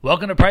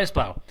Welcome to Price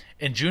Plow.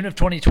 In June of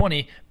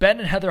 2020, Ben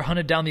and Heather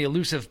hunted down the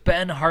elusive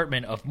Ben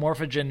Hartman of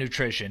Morphogen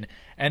Nutrition,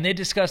 and they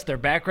discussed their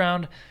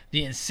background,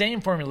 the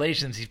insane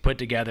formulations he's put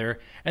together,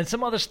 and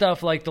some other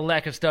stuff like the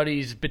lack of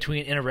studies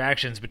between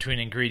interactions between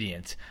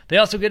ingredients. They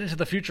also get into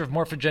the future of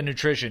Morphogen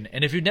Nutrition,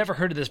 and if you've never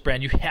heard of this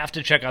brand, you have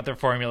to check out their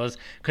formulas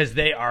because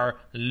they are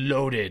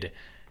loaded.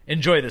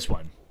 Enjoy this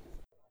one.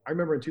 I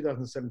remember in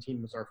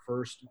 2017 was our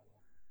first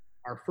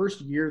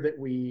year that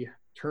we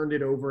turned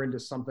it over into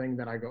something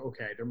that I go,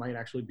 okay, there might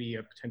actually be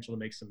a potential to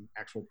make some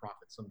actual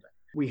profit someday.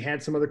 We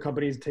had some other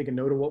companies take a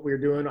note of what we were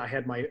doing. I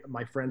had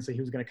my friend say he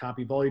was going to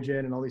copy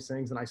Volugen and all these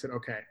things. And I said,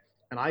 okay.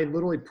 And I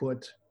literally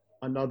put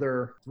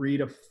another $3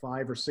 to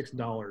 $5 or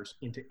 $6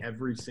 into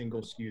every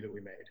single SKU that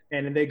we made.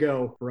 And then they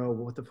go, bro,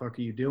 what the fuck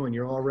are you doing?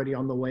 You're already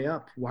on the way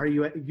up. Why are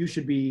you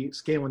should be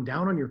scaling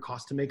down on your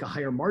cost to make a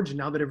higher margin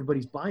now that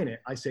everybody's buying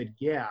it. I said,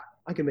 yeah,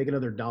 I can make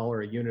another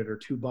 $1 a unit or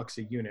 $2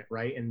 a unit,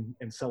 right? And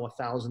sell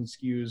 1,000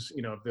 SKUs,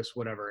 of this,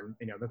 whatever.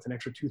 And, that's an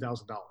extra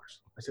 $2,000. I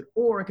said,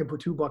 or I can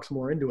put $2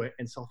 more into it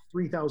and sell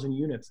 3,000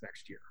 units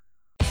next year.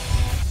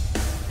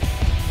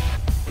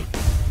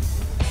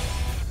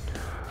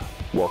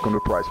 Welcome to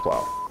Price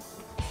Plow.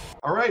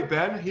 All right,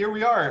 Ben, here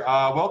we are.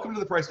 Welcome to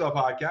the Price Plow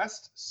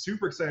podcast.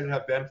 Super excited to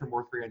have Ben from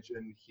Morphogen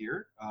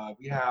here.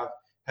 We have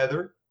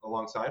Heather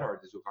alongside, our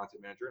digital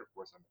content manager, and of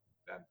course, I'm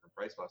Ben from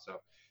Price Plow. So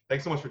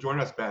thanks so much for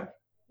joining us, Ben.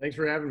 Thanks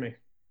for having me.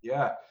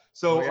 Yeah.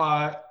 So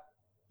I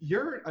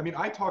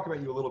talk about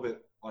you a little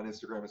bit on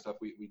Instagram and stuff.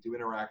 We do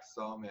interact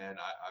some, and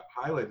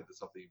I've highlighted the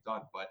stuff that you've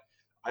done, but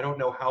I don't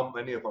know how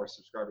many of our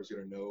subscribers are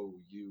going to know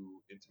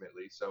you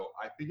intimately. So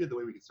I figured the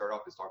way we could start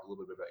off is talk a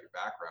little bit about your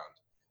background.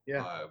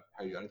 Yeah.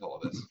 How you got into all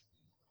of this.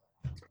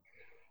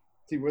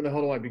 See, where the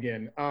hell do I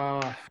begin?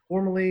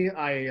 Formally,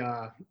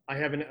 I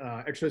have an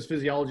exercise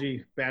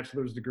physiology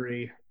bachelor's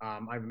degree. I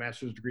have a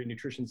master's degree in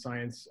nutrition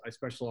science. I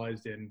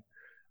specialized in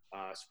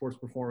sports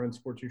performance,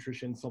 sports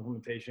nutrition,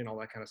 supplementation, all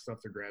that kind of stuff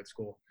through grad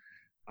school.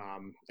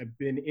 I've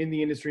been in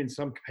the industry in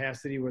some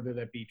capacity, whether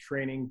that be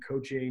training,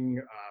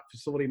 coaching,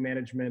 facility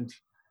management,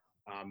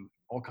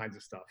 all kinds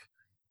of stuff.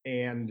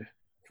 And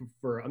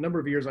for a number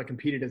of years, I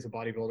competed as a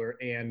bodybuilder,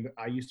 and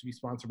I used to be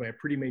sponsored by a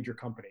pretty major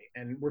company.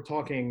 And we're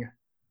talking,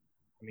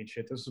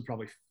 this was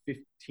probably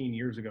 15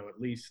 years ago,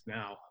 at least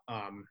now.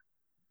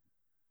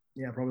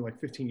 Probably like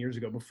 15 years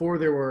ago, before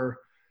there was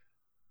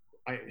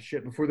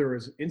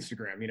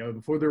Instagram,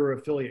 before there were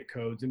affiliate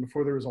codes and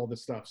before there was all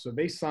this stuff. So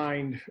they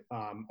signed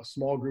a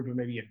small group of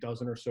maybe a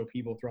dozen or so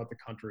people throughout the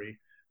country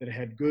that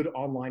had good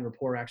online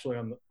rapport actually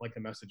on the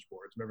message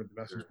boards. Remember the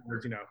message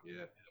boards,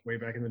 way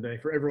back in the day.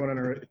 For everyone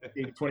under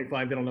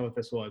 25, they don't know what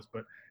this was.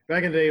 But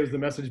back in the day, it was the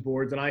message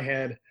boards. And I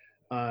had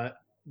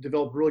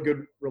developed really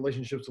good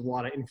relationships with a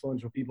lot of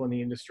influential people in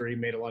the industry,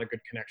 made a lot of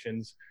good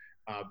connections.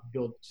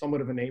 Built somewhat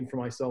of a name for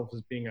myself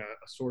as being a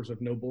source of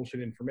no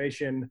bullshit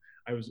information.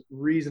 I was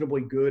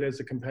reasonably good as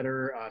a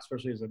competitor,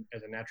 especially as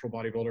a natural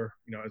bodybuilder,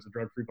 as a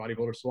drug-free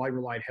bodybuilder. So I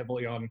relied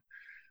heavily on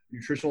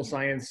nutritional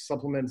science,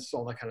 supplements,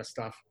 all that kind of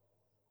stuff.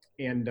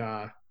 And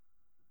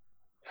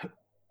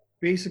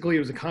basically it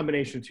was a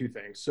combination of two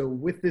things. So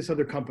with this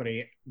other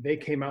company, they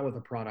came out with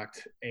a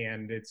product,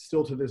 and it's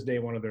still to this day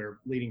one of their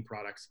leading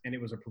products. And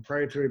it was a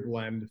proprietary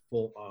blend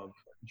full of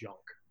junk.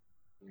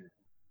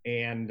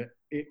 And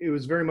it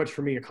was very much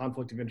for me a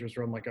conflict of interest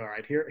where I'm like, all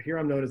right, here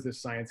I'm known as this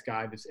science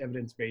guy, this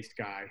evidence-based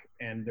guy,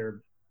 and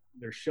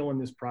they're shilling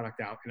this product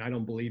out, and I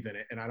don't believe in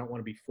it, and I don't want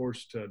to be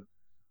forced to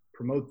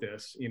promote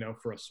this,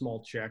 for a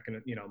small check and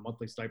a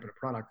monthly stipend of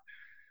product.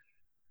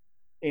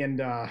 And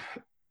at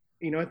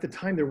the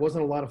time there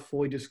wasn't a lot of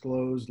fully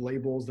disclosed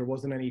labels. There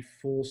wasn't any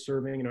full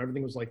serving.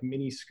 Everything was like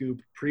mini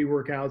scoop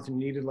pre-workouts,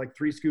 and you needed like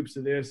 3 scoops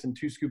of this and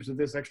 2 scoops of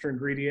this extra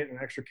ingredient and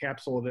an extra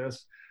capsule of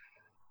this.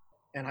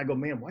 And I go,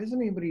 man, why doesn't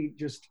anybody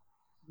just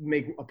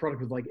make a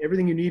product with like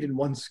everything you need in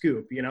 1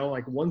 scoop,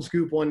 like 1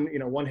 scoop, one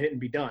hit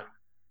and be done.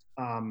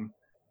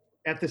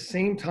 At the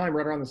same time,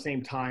 right around the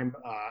same time,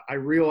 I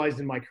realized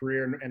in my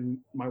career and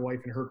my wife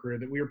and her career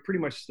that we were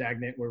pretty much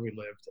stagnant where we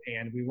lived,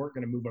 and we weren't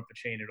going to move up the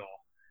chain at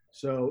all.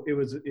 So it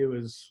was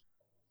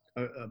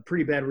a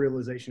pretty bad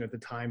realization at the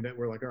time that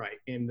we're like, all right,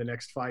 in the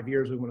next 5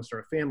 years, we want to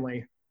start a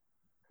family.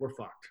 We're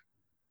fucked.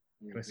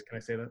 Can I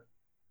say that?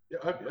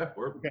 Yeah,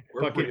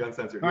 we're pretty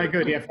uncensored. All right,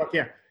 good. Yeah, fuck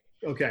yeah.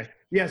 Okay.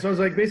 Yeah, so I was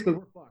like, basically,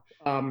 we're fucked.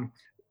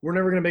 We're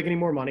never going to make any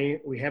more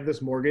money. We have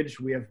this mortgage.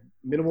 We have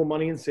minimal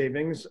money in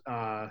savings.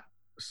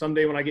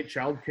 Someday when I get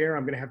childcare,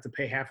 I'm going to have to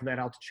pay half of that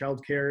out to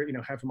childcare,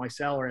 half of my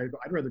salary.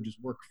 I'd rather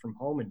just work from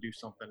home and do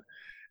something.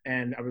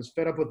 And I was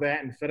fed up with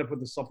that and fed up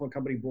with the supplement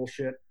company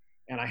bullshit.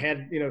 And I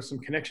had, some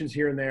connections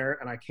here and there.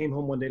 And I came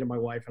home one day to my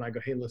wife and I go,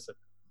 hey, listen,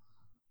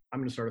 I'm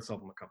going to start a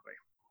supplement company.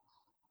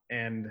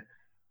 And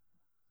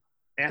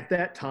at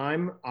that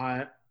time,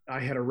 I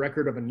had a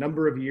record of a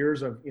number of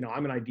years of,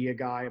 I'm an idea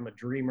guy, I'm a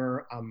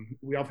dreamer.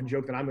 We often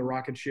joke that I'm the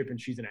rocket ship and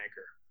she's an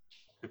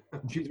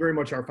anchor. She's very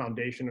much our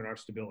foundation and our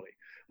stability.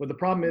 But the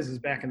problem is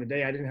back in the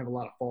day, I didn't have a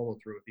lot of follow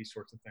through with these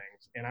sorts of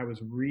things. And I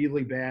was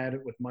really bad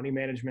with money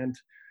management.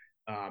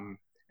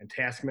 and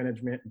task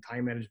management and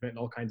time management and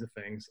all kinds of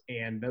things.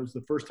 And that was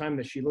the first time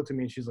that she looked at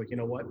me and she's like, you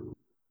know what,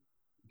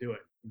 do it,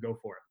 go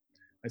for it.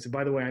 I said,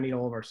 by the way, I need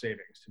all of our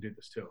savings to do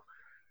this too.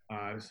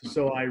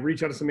 So I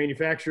reached out to some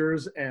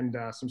manufacturers and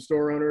some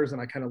store owners,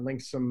 and I kind of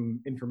linked some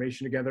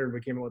information together, and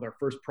we came up with our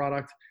first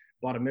product,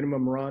 bought a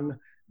minimum run,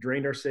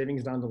 drained our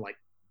savings down to like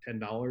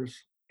 $10,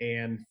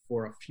 and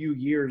for a few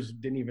years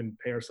didn't even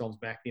pay ourselves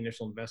back the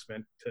initial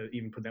investment to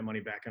even put that money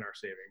back in our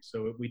savings.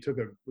 So we took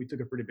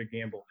a pretty big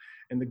gamble.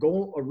 And the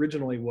goal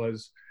originally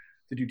was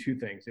to do two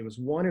things. It was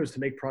to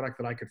make product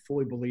that I could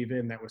fully believe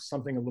in, that was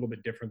something a little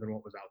bit different than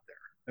what was out there,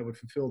 that would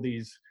fulfill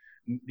these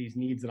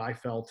needs that I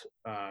felt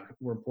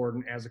were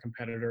important as a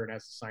competitor and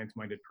as a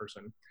science-minded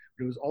person.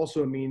 But it was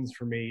also a means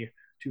for me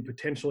to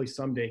potentially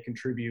someday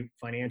contribute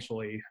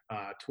financially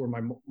to where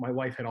my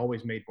wife had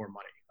always made more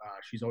money.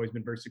 She's always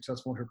been very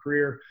successful in her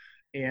career.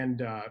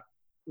 And, I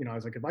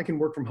was like, if I can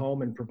work from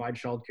home and provide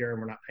childcare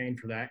and we're not paying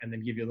for that, and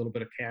then give you a little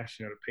bit of cash,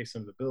 to pay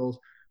some of the bills,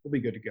 we'll be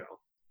good to go.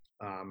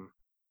 I'm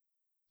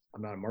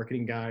not a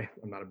marketing guy.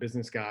 I'm not a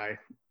business guy.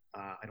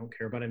 I don't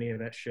care about any of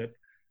that shit.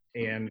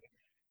 And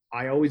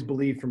I always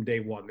believed from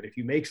day one that if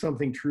you make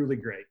something truly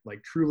great,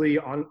 like truly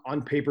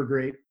on paper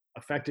great,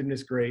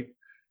 effectiveness great,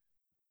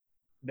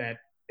 that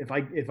if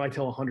I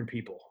tell 100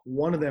 people,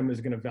 one of them is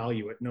going to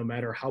value it no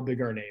matter how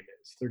big our name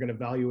is. They're going to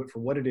value it for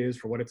what it is,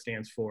 for what it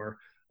stands for,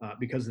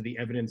 because of the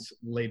evidence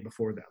laid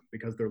before them,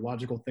 because they're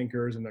logical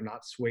thinkers and they're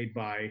not swayed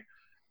by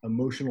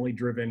emotionally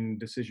driven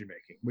decision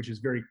making, which is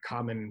very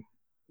common,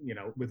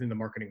 within the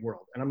marketing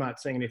world. And I'm not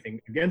saying anything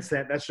against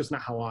that. That's just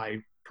not how I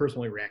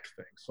personally react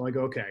to things. So I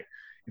go, okay,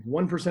 if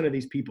 1% of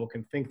these people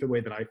can think the way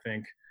that I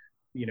think,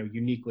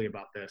 uniquely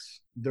about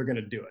this, they're going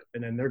to do it.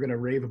 And then they're going to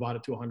rave about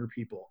it to 100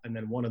 people. And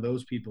then one of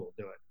those people will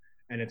do it.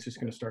 And it's just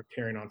going to start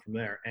carrying on from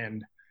there.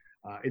 And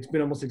it's been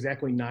almost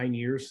exactly 9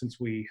 years since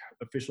we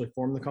officially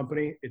formed the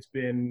company. It's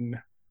been,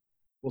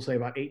 we'll say,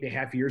 about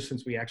 8.5 years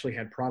since we actually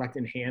had product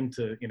in hand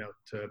to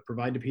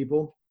provide to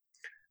people.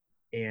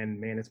 And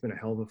man, it's been a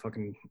hell of a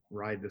fucking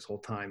ride this whole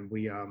time.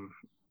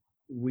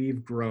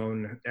 We've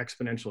grown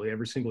exponentially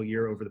every single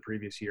year over the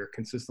previous year,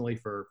 consistently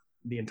for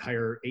the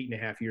entire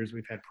 8.5 years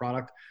we've had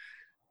product.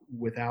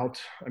 We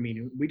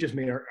just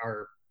made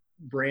our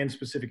brand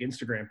specific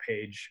Instagram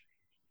page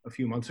a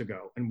few months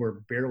ago, and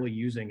we're barely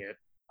using it.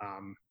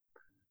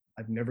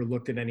 I've never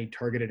looked at any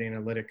targeted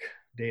analytic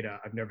data.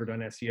 I've never done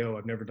SEO.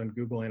 I've never done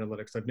Google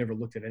Analytics. I've never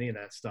looked at any of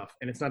that stuff.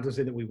 And it's not to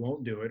say that we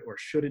won't do it or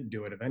shouldn't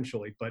do it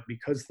eventually, but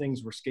because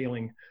things were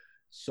scaling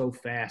so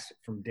fast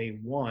from day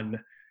one,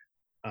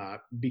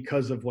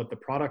 because of what the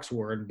products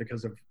were and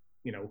because of,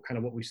 kind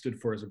of what we stood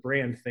for as a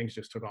brand, things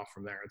just took off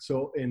from there. And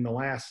so in the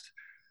last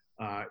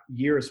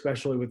year,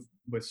 especially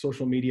with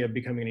social media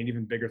becoming an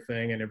even bigger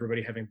thing and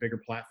everybody having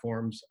bigger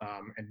platforms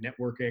and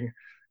networking,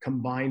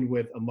 combined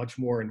with a much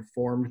more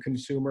informed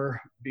consumer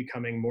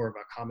becoming more of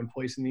a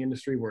commonplace in the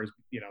industry, whereas,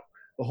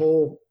 the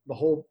whole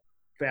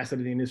facet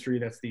of the industry,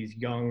 that's these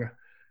young,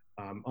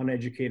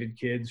 uneducated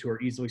kids who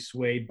are easily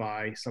swayed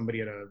by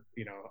somebody at a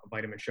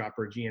Vitamin Shop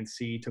or a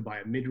GNC to buy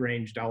a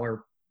mid-range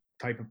dollar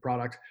type of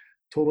product.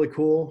 Totally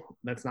cool.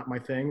 That's not my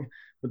thing.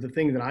 But the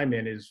thing that I'm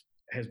in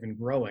has been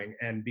growing.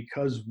 And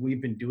because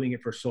we've been doing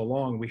it for so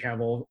long, we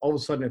have all of a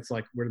sudden, it's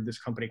like, where did this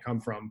company come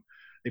from?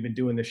 They've been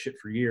doing this shit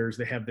for years.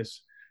 They have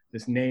this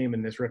name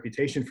and this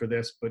reputation for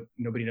this, but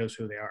nobody knows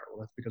who they are.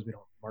 Well, that's because we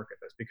don't market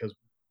this, because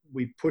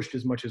we pushed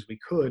as much as we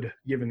could,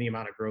 given the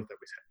amount of growth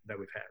that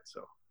we've had.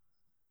 So.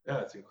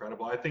 Yeah, it's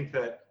incredible. I think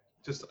that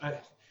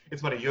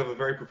it's funny. You have a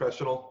very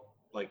professional,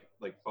 like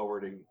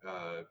forwarding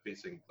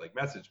facing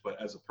message,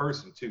 but as a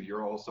person too,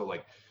 you're also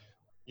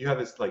you have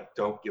this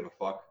don't give a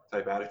fuck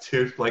type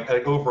attitude. Like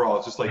overall,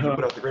 it's just you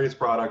put out the greatest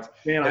product.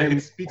 Man,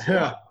 it speaks a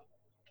lot.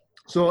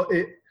 So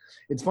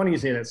it's funny you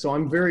say that. So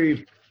I'm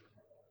very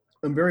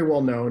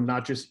well known,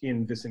 not just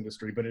in this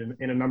industry, but in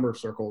a number of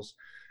circles,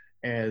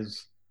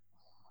 as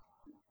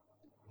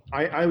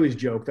I always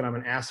joke that I'm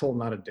an asshole,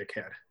 not a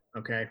dickhead.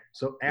 Okay.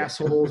 So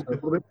assholes are a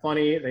little bit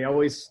funny. They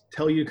always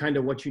tell you kind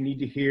of what you need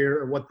to hear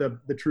or what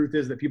the truth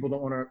is that people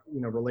don't want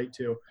to, relate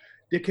to.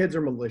 Dickheads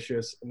are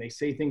malicious and they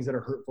say things that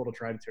are hurtful to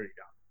try to tear you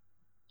down.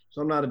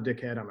 So I'm not a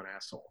dickhead. I'm an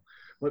asshole.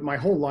 But my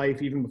whole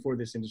life, even before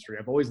this industry,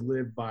 I've always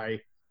lived by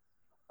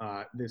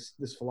this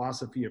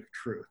philosophy of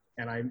truth.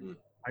 And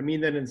I mean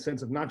that in the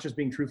sense of not just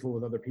being truthful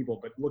with other people,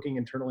 but looking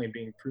internally and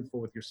being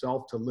truthful with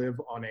yourself to live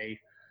on a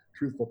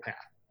truthful path.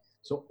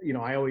 So,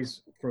 I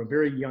always, from a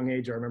very young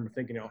age, I remember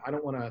thinking, I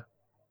don't want to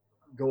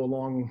go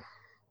along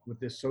with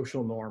this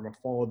social norm or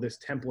follow this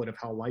template of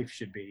how life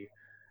should be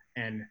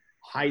and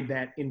hide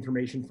that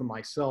information from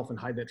myself and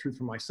hide that truth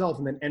from myself,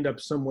 and then end up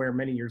somewhere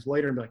many years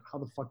later and be like, how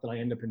the fuck did I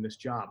end up in this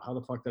job? How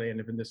the fuck did I end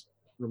up in this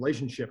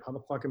relationship? How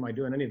the fuck am I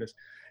doing any of this?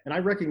 And I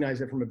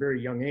recognize it from a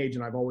very young age,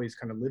 and I've always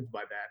kind of lived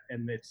by that,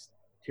 and it's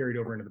carried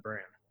over into the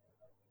brand.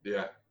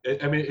 Yeah.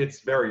 It's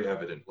very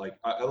evident.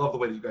 I love the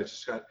way that you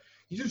guys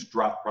just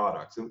drop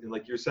products. And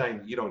like you're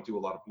saying, you don't do a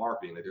lot of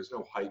marketing. There's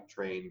no hype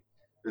train.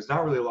 There's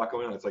not really a lot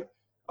going on. It's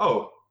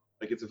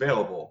it's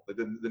available.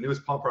 The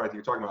newest pump product that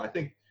you're talking about, I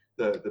think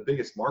the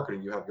biggest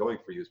marketing you have going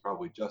for you is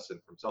probably Justin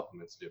from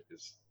Supplements Too,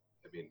 because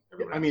I mean,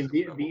 everyone I else mean, is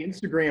the doing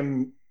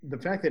Instagram, the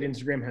fact that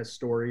Instagram has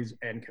stories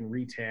and can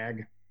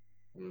retag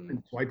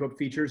and swipe up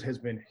features has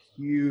been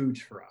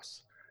huge for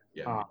us.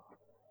 Yeah.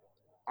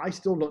 I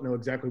still don't know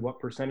exactly what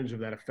percentage of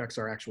that affects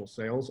our actual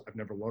sales. I've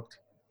never looked.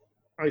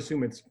 I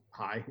assume it's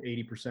high,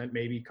 80%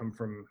 maybe come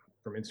from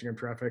Instagram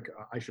traffic.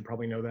 I should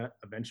probably know that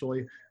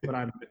eventually, but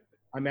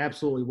I'm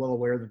absolutely well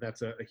aware that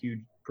that's a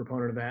huge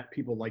proponent of that.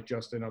 People like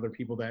Justin, other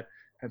people that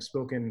have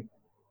spoken,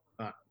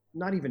 I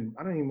don't even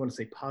want to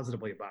say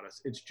positively about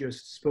us. It's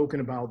just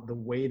spoken about the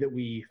way that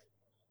we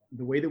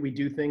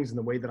do things and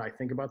the way that I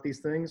think about these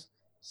things.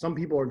 Some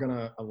people are going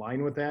to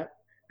align with that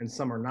and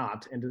some are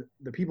not. And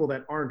the people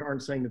that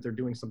aren't saying that they're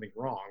doing something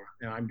wrong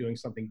and I'm doing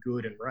something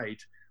good and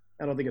right.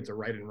 I don't think it's a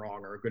right and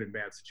wrong or a good and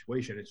bad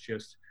situation. It's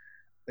just,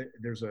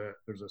 there's a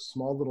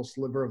small little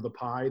sliver of the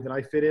pie that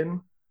I fit in,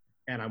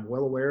 and I'm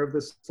well aware of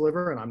this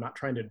sliver, and I'm not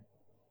trying to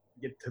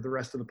get to the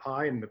rest of the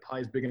pie, and the pie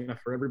is big enough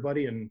for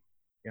everybody. And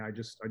yeah, I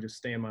just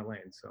stay in my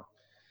lane. So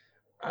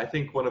I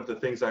think one of the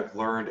things I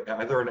learned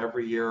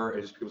every year,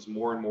 it just becomes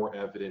more and more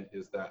evident,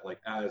 is that like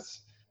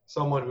as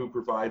someone who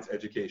provides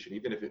education,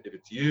 even if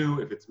it's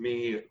you, if it's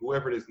me,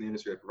 whoever it is in the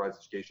industry that provides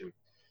education,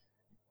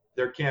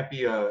 there can't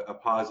be a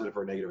positive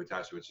or negative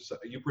attached to it. It's just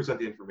you present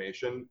the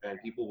information and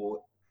people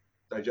will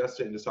digest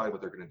it and decide what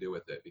they're going to do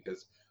with it.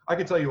 Because I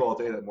can tell you all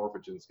day that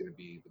Morphogen is going to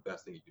be the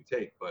best thing you can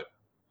take, but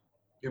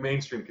your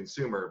mainstream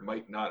consumer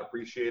might not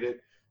appreciate it,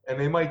 and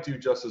they might do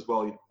just as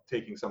well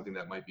taking something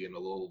that might be in a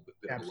little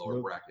bit of a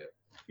lower bracket.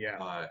 Yeah.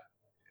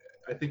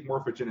 I think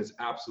Morphogen is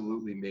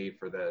absolutely made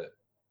for the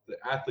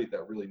athlete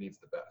that really needs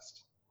the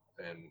best.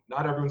 And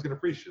not everyone's going to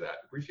appreciate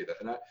that.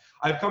 And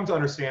I've come to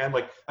understand,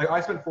 like, I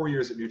spent 4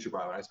 years at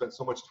NutriBio, and I spent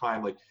so much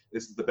time, like,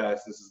 this is the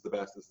best, this is the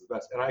best, this is the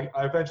best. And I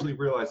eventually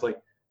realized, like,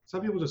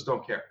 some people just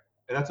don't care.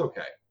 And that's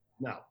okay.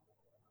 No.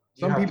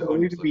 Some people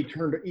need to be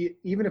turned,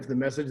 even if the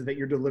message that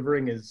you're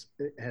delivering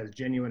has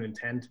genuine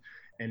intent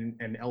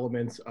and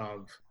elements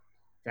of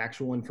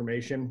factual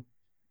information,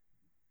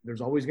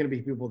 there's always going to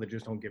be people that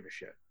just don't give a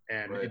shit.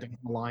 And it doesn't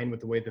align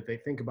with the way that they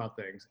think about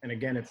things. And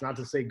again, it's not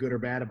to say good or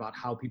bad about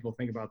how people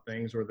think about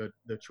things or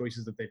the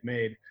choices that they've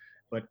made,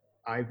 but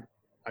I've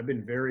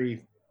been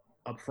very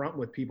upfront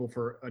with people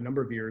for a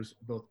number of years,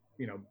 both,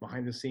 you know,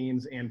 behind the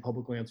scenes and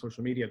publicly on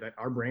social media, that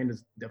our brand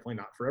is definitely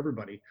not for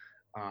everybody.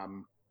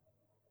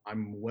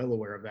 I'm well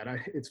aware of that.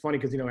 It's funny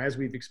because, you know, as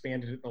we've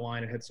expanded the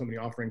line and had so many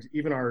offerings,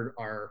 even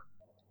our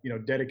you know,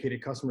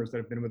 dedicated customers that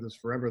have been with us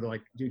forever, they're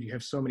like, dude, you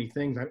have so many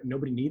things.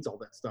 Nobody needs all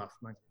that stuff.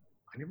 I'm like,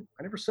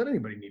 I never said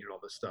anybody needed all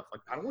this stuff.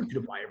 Like, I don't want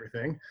you to buy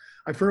everything.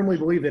 I firmly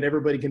believe that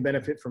everybody can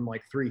benefit from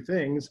like 3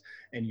 things,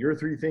 and your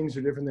 3 things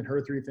are different than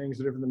her 3 things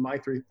are different than my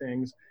 3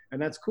 things.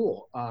 And that's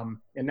cool. And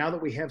now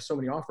that we have so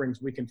many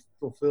offerings, we can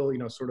fulfill, you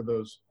know, sort of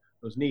those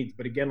needs.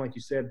 But again, like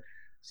you said,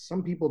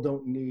 some people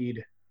don't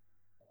need,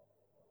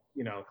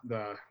 you know,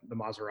 the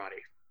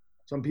Maserati.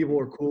 Some people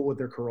are cool with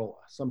their Corolla.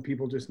 Some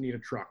people just need a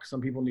truck. Some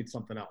people need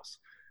something else.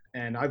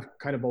 And I've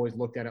kind of always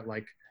looked at it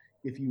like,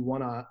 if you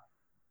want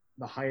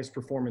the highest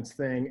performance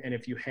thing, and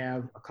if you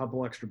have a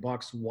couple extra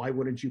bucks, why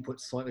wouldn't you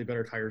put slightly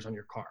better tires on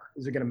your car?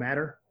 Is it going to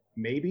matter?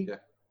 Maybe,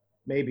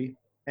 maybe.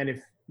 And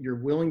if you're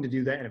willing to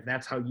do that, and if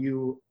that's how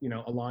you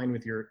know, align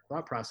with your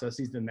thought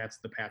processes, then that's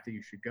the path that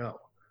you should go.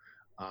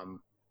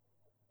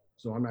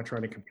 So I'm not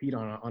trying to compete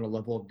on a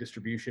level of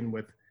distribution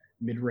with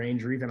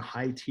mid-range or even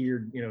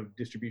high-tiered, you know,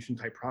 distribution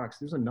type products.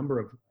 There's a number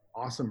of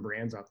awesome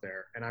brands out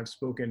there, and I've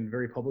spoken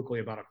very publicly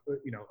about a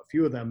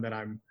few of them that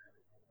I'm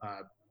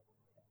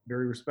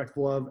very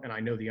respectful of, and I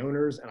know the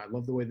owners, and I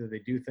love the way that they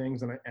do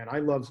things, and I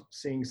love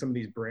seeing some of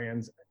these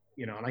brands,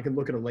 you know, and I can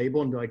look at a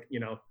label and be like, you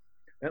know,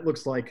 that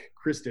looks like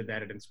Chris did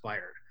that at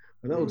Inspired,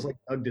 or that looks like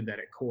Doug did that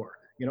at Core,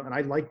 you know, and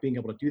I like being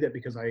able to do that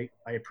because I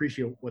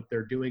appreciate what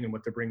they're doing and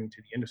what they're bringing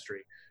to the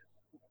industry.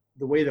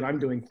 The way that I'm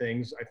doing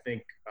things, I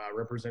think,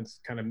 represents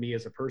kind of me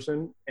as a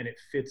person, and it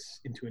fits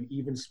into an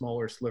even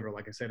smaller sliver,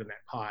 like I said, in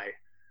that pie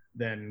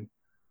than,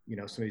 you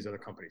know, some of these other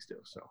companies do.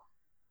 So,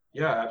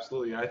 yeah,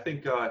 absolutely. I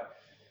think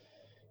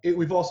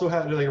we've also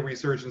had like a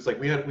resurgence. Like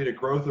we had a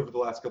growth over the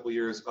last couple of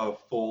years of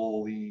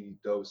fully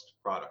dosed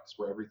products,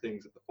 where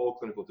everything's at the full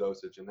clinical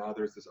dosage, and now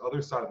there's this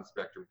other side of the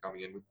spectrum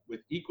coming in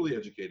with equally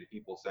educated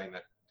people saying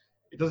that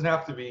it doesn't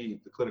have to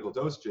be the clinical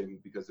dosaging,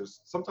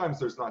 because sometimes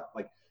there's not,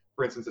 like,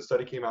 for instance, a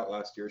study came out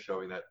last year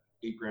showing that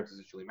 8 grams of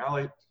citrulline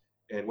malate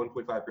and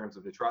 1.5 grams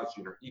of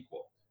nitrosamine are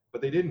equal,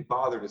 but they didn't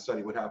bother to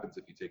study what happens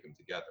if you take them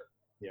together.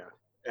 Yeah.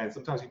 And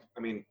sometimes,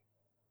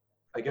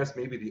 I guess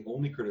maybe the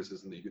only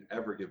criticism that you could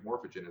ever give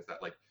Morphogen is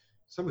that, like,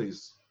 some of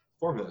these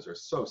formulas are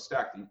so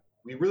stacked that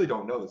we really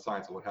don't know the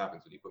science of what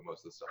happens when you put most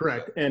of the stuff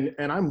correct. together.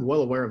 And I'm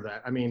well aware of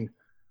that. I mean,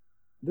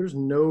 there's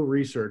no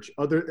research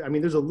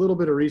there's a little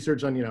bit of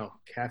research on, you know,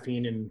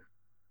 caffeine and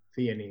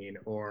theanine,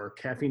 or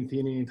caffeine,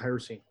 theanine, and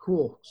tyrosine.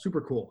 Cool.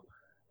 Super cool.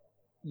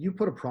 You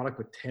put a product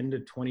with 10 to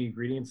 20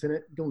 ingredients in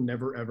it, you'll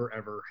never, ever,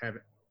 ever have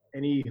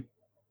any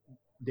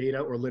data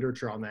or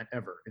literature on that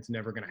ever. It's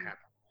never going to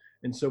happen.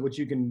 And so what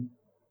you can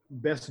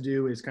best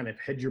do is kind of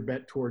hedge your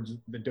bet towards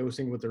the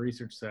dosing, what the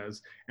research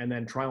says, and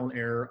then trial and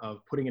error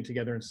of putting it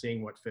together and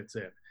seeing what fits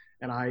in.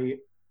 And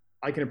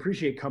I can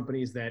appreciate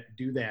companies that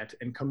do that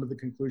and come to the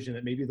conclusion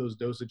that maybe those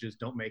dosages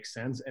don't make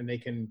sense and they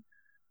can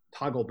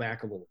toggle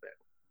back a little bit.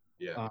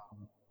 Yeah.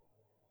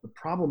 The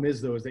problem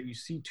is, though, is that you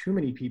see too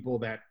many people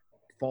that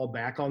fall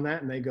back on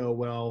that and they go,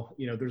 well,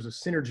 there's a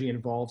synergy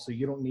involved, so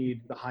you don't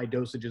need the high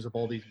dosages of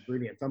all these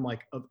ingredients. I'm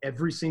like, of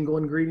every single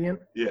ingredient?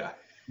 Yeah.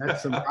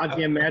 That's some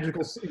goddamn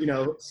magical,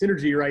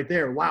 synergy right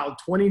there. Wow,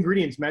 20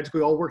 ingredients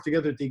magically all work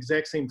together at the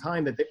exact same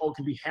time that they all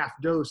can be half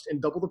dosed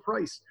and double the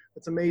price.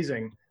 That's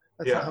amazing.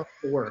 That's not how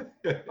it works.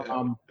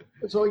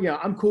 So yeah,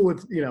 I'm cool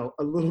with,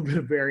 a little bit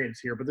of variance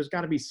here, but there's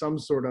got to be some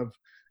sort of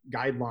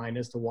guideline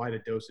as to why the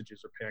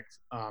dosages are picked.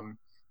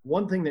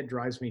 One thing that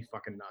drives me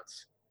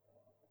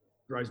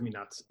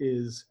nuts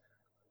is,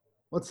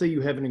 let's say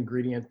you have an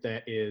ingredient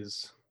that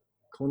is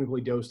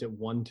clinically dosed at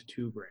 1 to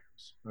 2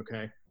 grams,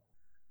 okay?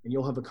 And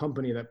you'll have a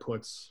company that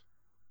puts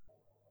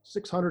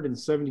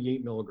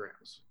 678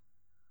 milligrams.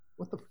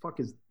 Where the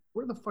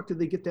fuck did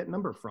they get that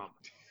number from?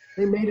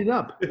 They made it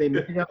up. And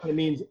it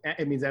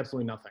means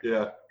absolutely nothing.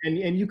 Yeah.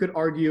 And you could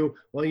argue,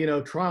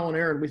 well, trial and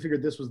error, and we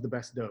figured this was the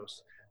best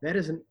dose. That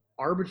is an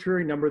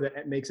arbitrary number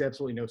that makes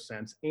absolutely no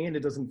sense, and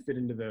it doesn't fit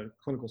into the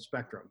clinical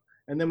spectrum.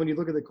 And then when you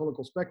look at the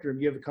clinical spectrum,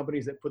 you have the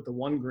companies that put the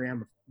 1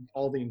 gram of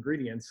all the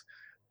ingredients,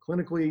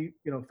 clinically,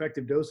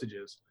 effective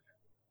dosages,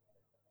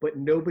 but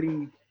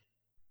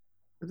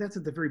that's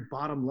at the very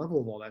bottom level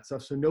of all that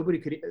stuff. So nobody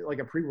could, like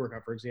a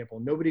pre-workout, for example,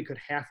 nobody could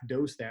half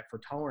dose that for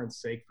tolerance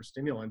sake for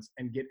stimulants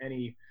and get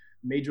any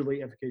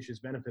majorly efficacious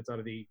benefits out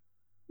of the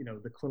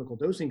clinical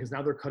dosing, because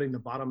now they're cutting the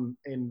bottom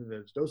end of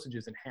those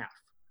dosages in half.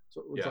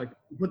 So it's like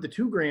you put the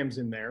 2 grams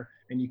in there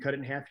and you cut it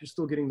in half, you're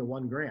still getting the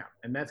 1 gram.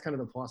 And that's kind of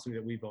the philosophy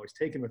that we've always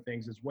taken with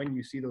things, is when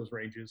you see those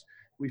ranges,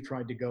 we've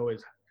tried to go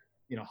as,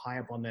 high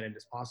up on that end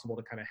as possible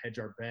to kind of hedge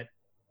our bet.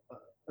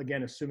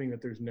 Again, assuming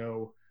that there's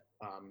no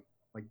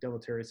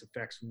deleterious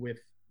effects with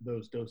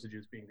those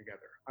dosages being together.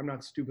 I'm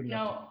not stupid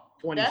enough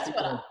to 20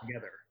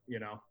 together,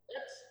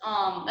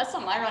 That's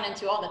something I run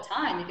into all the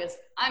time, because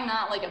I'm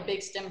not like a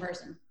big stim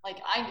person. Like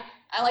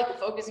I like the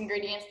focus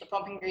ingredients, the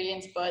pump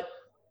ingredients, but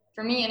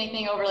for me,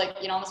 anything over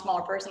I'm a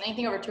smaller person,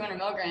 anything over 200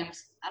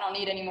 milligrams, I don't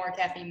need any more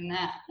caffeine than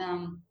that.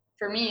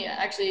 For me,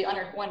 actually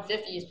under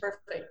 150 is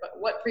perfect,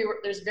 but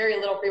there's very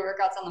little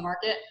pre-workouts on the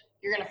market.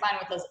 You're going to find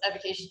with those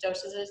efficacious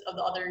dosages of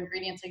the other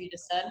ingredients like you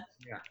just said.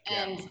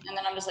 And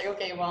then I'm just like,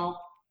 okay,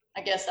 well,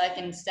 I guess I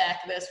can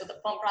stack this with a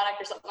pump product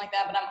or something like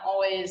that. But I'm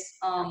always,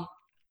 I'm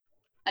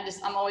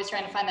always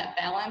trying to find that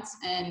balance.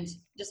 And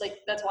just like,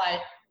 that's why,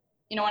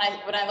 when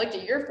I looked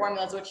at your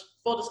formulas, which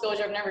full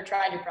disclosure, I've never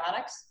tried your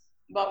products,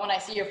 but when I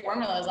see your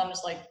formulas, I'm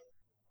just like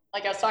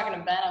I was talking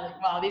to Ben, I was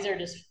like, wow, these are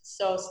just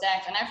so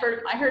stacked. And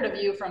I heard of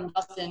you from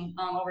Justin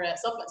over at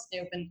Supplement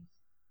Snoop, and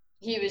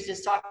he was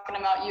just talking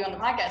about you on the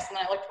podcast, and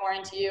then I looked more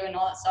into you and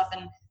all that stuff,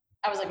 and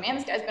I was like, man,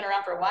 this guy's been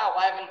around for a while.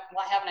 Why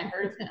haven't I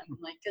heard of him?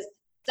 Because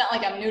it's not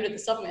like I'm new to the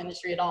supplement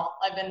industry at all.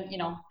 I've been,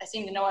 I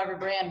seem to know every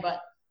brand,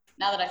 but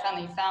now that I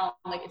finally found,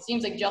 it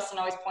seems like Justin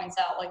always points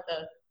out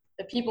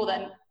the people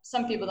that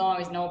some people don't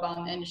always know about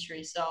in the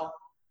industry. So,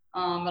 but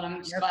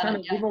I'm just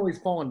glad. We've always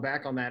fallen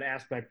back on that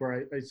aspect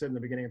where I said in the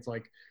beginning, it's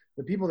like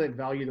the people that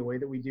value the way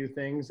that we do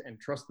things and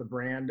trust the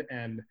brand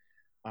and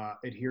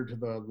adhere to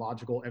the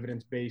logical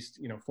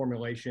evidence-based,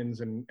 formulations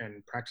and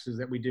practices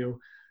that we do.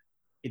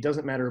 It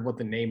doesn't matter what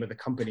the name of the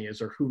company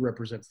is or who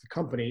represents the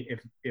company.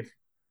 If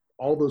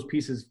all those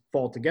pieces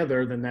fall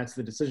together, then that's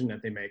the decision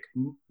that they make.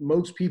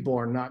 Most people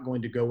are not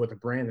going to go with a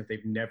brand that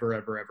they've never,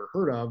 ever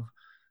heard of,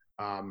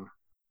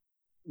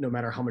 no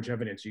matter how much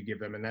evidence you give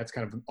them. And that's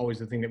kind of always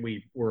the thing that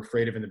we were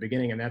afraid of in the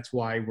beginning. And that's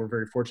why we're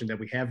very fortunate that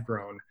we have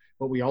grown.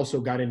 But we also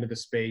got into the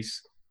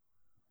space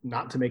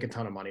not to make a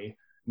ton of money,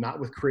 not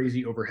with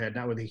crazy overhead,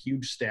 not with a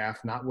huge staff,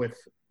 not with,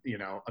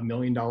 $1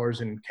 million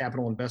in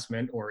capital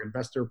investment or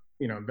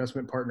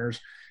investment partners.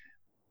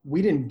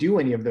 We didn't do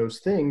any of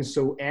those things.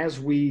 So as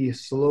we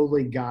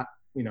slowly got,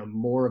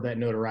 more of that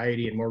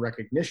notoriety and more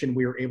recognition,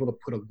 we were able to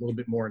put a little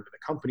bit more into the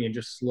company and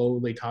just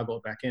slowly toggle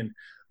it back in.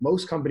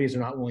 Most companies are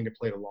not willing to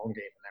play the long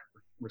game in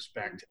that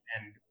respect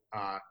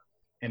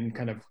and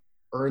kind of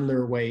earn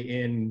their way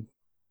in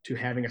to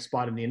having a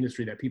spot in the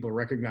industry that people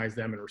recognize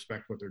them and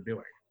respect what they're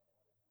doing.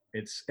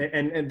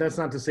 And that's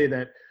not to say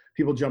that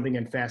people jumping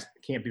in fast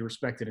can't be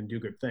respected and do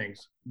good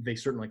things. They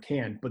certainly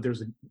can, but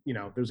there's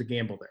a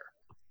gamble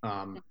there.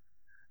 $1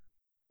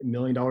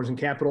 million in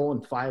capital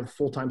and 5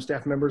 full-time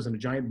staff members and a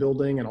giant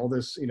building and all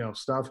this,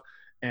 stuff.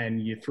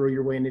 And you throw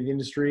your way into the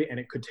industry and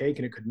it could take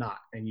and it could not.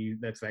 And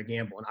that's that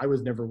gamble. And I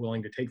was never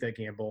willing to take that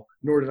gamble,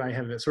 nor did I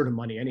have that sort of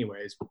money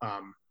anyways.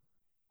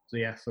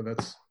 So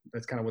that's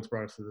kind of what's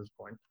brought us to this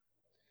point.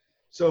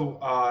 So,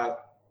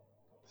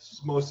 this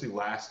is mostly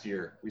last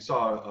year. We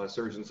saw a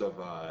surgence of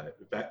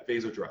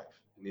vasodrive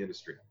in the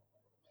industry.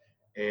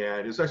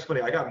 And it was actually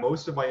funny. I got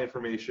most of my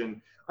information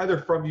either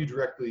from you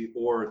directly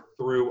or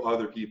through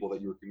other people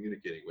that you were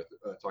communicating with,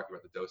 talking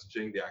about the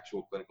dosaging, the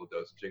actual clinical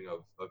dosaging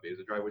of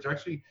vasodrive, which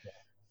actually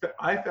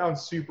I found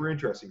super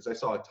interesting because I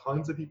saw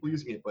tons of people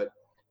using it, but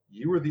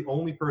you were the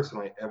only person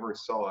I ever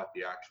saw at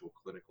the actual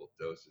clinical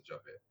dosage of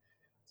it.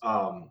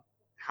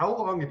 How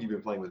long have you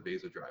been playing with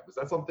Vasodrive? Was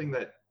that something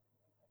that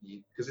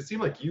because it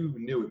seemed like you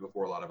knew it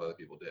before a lot of other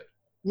people did?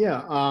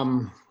 Yeah.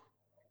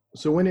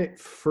 So when it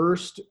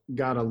first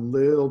got a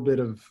little bit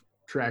of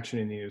traction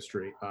in the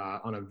industry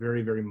on a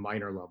very, very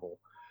minor level,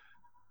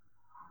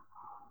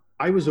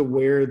 I was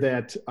aware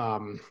that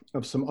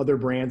of some other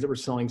brands that were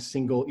selling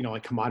single,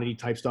 like commodity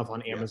type stuff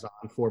on Amazon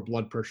for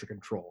blood pressure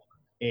control.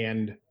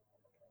 And,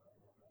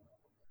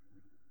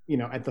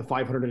 at the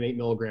 508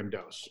 milligram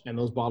dose. And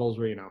those bottles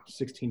were,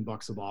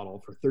 $16 a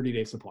bottle for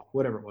 30-day supply,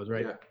 whatever it was,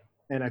 right? Yeah.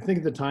 And I think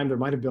at the time there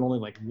might have been only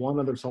like one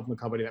other supplement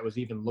company that was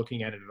even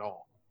looking at it at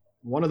all.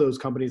 One of those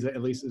companies,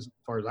 at least as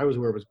far as I was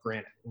aware, was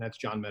Granite, and that's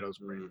John Meadows'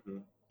 brand. Mm-hmm.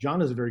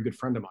 John is a very good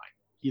friend of mine.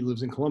 He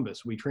lives in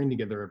Columbus. We train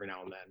together every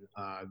now and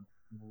then.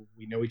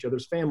 We know each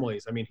other's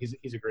families. I mean,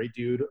 he's a great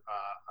dude.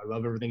 I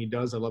love everything he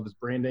does. I love his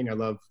branding. I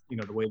love,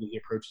 the way that he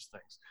approaches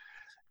things.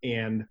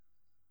 And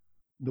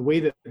the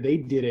way that they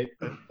did it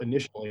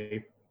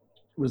initially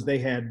was they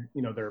had,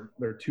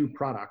 their two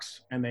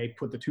products, and they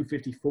put the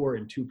 254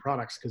 in two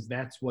products because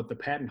that's what the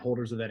patent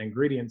holders of that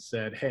ingredient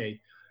said. Hey,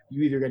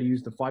 you either got to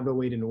use the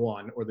 508 in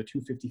one or the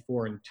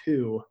 254 in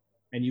two,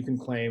 and you can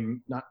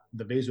claim not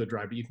the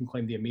Vasodrive, but you can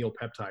claim the amyl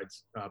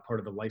peptides part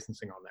of the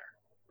licensing on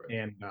there.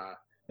 Right. And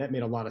that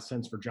made a lot of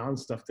sense for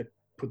John's stuff to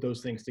put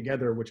those things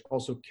together, which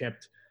also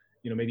kept,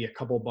 maybe a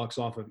couple bucks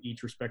off of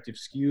each respective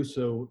SKU.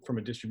 So from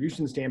a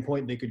distribution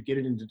standpoint, they could get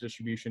it into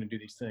distribution and do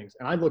these things.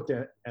 And I looked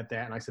at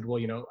that and I said,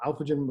 well,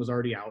 Alphagen was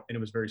already out and it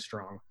was very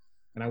strong.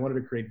 And I wanted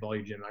to create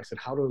Volugen. And I said,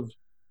 how do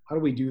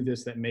we do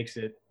this that makes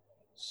it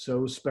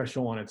so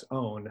special on its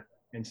own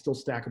and still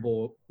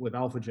stackable with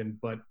Alphagen,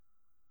 but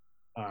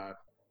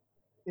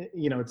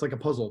it's like a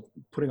puzzle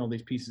putting all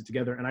these pieces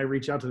together. And I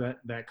reached out to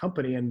that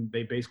company and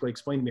they basically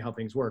explained to me how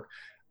things work.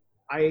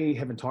 I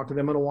haven't talked to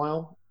them in a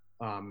while.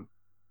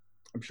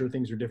 I'm sure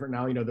things are different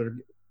now.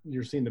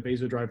 You're seeing the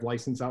Vasodrive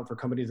license out for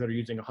companies that are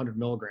using 100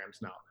 milligrams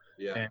now.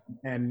 Yeah.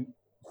 And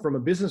from a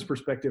business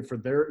perspective, for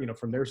their,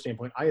 from their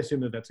standpoint, I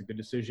assume that that's a good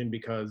decision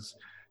because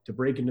to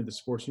break into the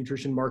sports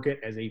nutrition market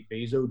as a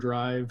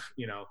Vasodrive,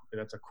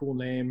 that's a cool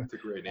name. It's a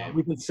great name.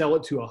 We can sell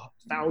it to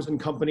 1,000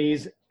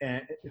 companies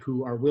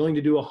who are willing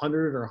to do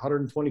 100 or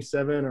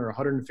 127 or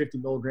 150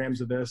 milligrams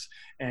of this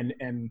and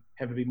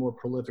have it be more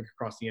prolific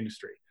across the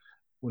industry.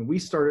 When we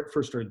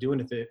first started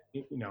doing it,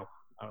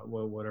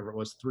 whatever it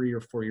was, 3 or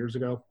 4 years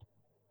ago,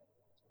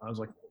 I was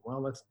like,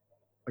 well, that's,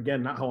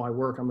 again, not how I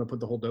work. I'm going to put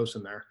the whole dose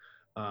in there.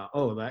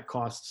 That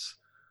costs,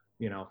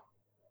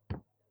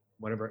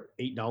 whatever,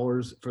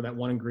 $8 for that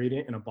one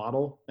ingredient in a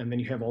bottle. And then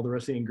you have all the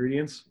rest of the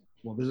ingredients.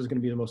 Well, this is going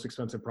to be the most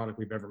expensive product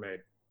we've ever made.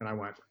 And I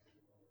went,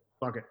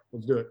 fuck it,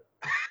 let's do it.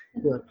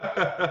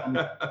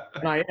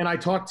 And I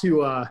talked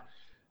to,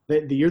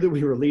 the year that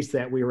we released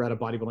that, we were at a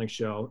bodybuilding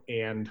show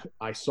and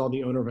I saw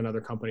the owner of another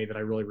company that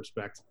I really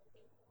respect.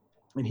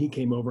 And he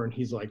came over and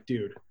he's like,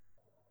 dude,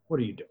 what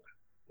are you doing?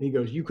 And he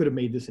goes, you could have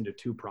made this into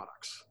 2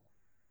 products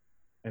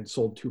and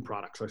sold 2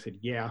 products. I said,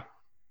 yeah,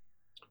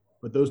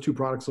 but those 2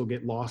 products will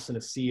get lost in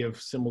a sea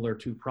of similar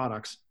 2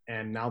 products.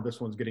 And now this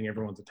one's getting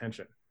everyone's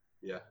attention.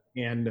 Yeah.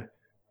 And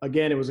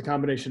again, it was a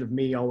combination of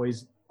me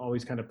always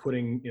kind of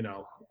putting,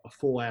 a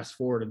full ass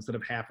forward instead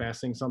of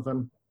half-assing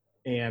something.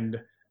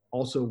 And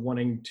also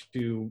wanting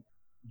to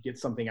get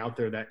something out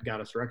there that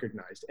got us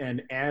recognized.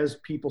 And as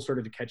people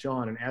started to catch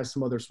on and as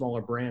some other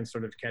smaller brands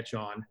started to catch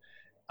on,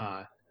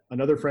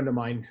 another friend of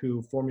mine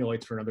who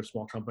formulates for another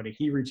small company,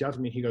 he reached out to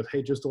me. He goes,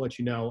 hey, just to let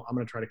you know, I'm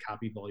going to try to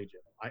copy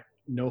Volugen.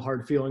 No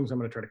hard feelings. I'm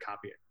going to try to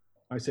copy it.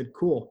 I said,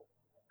 cool,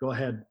 go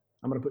ahead.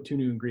 I'm going to put 2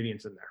 new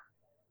ingredients in there.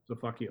 So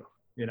fuck you,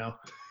 and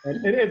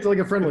it's like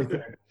a friendly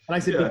thing. And I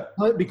said,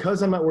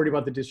 because I'm not worried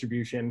about the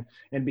distribution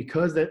and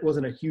because that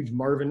wasn't a huge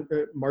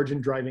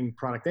margin driving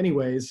product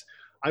anyways,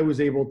 I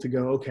was able to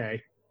go,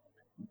 okay,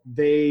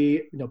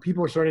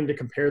 people are starting to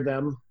compare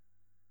them.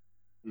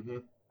 Mm-hmm.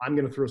 I'm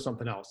going to throw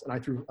something else. And I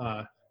threw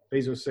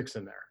Vaso 6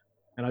 in there.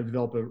 And I've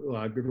developed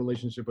a good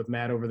relationship with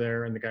Matt over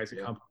there and the guys at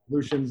Compound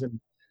Solutions. And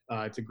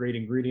it's a great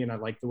ingredient. I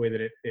like the way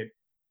that it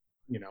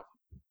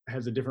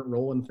has a different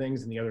role in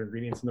things and the other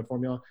ingredients in the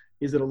formula.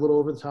 Is it a little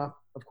over the top?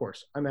 Of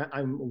course.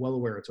 I'm well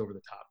aware it's over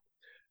the top.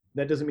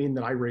 That doesn't mean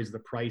that I raise the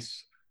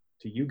price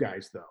to you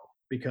guys though,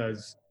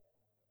 because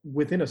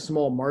within a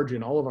small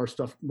margin, all of our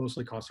stuff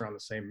mostly costs around the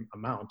same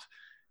amount.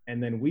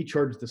 And then we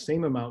charge the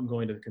same amount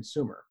going to the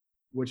consumer,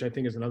 which I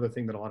think is another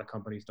thing that a lot of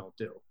companies don't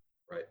do.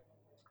 Right.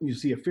 You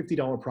see a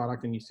 $50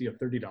 product and you see a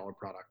 $30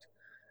 product.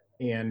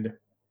 And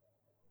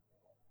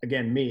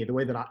again, the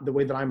way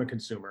that I'm a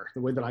consumer,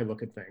 the way that I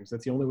look at things,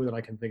 that's the only way that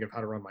I can think of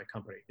how to run my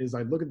company is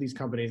I look at these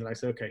companies and I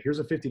say, okay, here's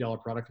a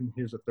 $50 product and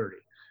here's a 30.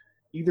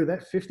 Either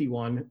that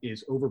 51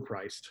 is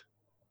overpriced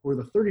or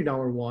the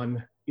 $30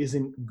 one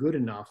isn't good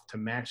enough to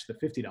match the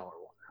 $50 one.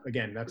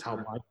 Again, that's how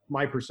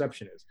my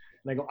perception is.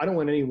 And I go, I don't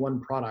want any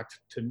one product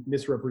to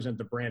misrepresent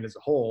the brand as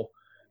a whole,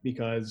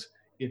 because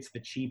it's the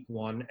cheap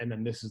one, and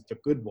then this is the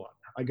good one.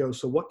 I go,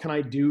 so what can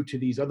I do to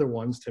these other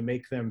ones to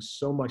make them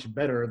so much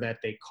better that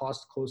they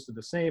cost close to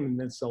the same and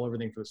then sell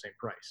everything for the same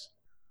price?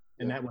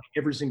 And that way,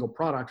 every single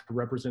product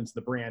represents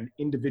the brand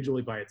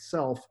individually by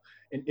itself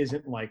and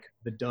isn't like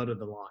the dud of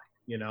the line.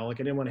 You know, like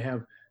I didn't want to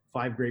have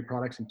 5 great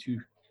products and 2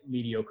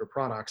 mediocre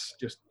products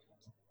just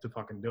to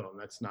fucking do them.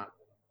 That's not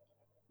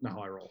how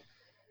I roll.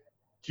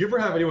 Do you ever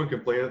have anyone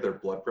complain that their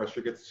blood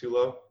pressure gets too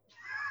low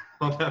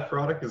on that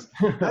product? Because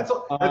that's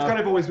kind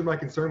of always been my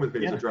concern with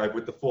Vasodrive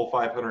with the full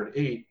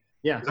 508.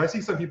 Yeah. Because I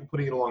see some people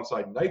putting it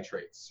alongside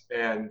nitrates,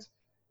 and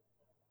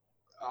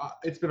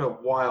it's been a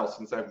while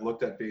since I've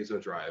looked at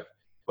Vasodrive,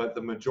 but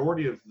the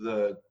majority of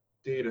the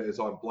data is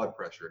on blood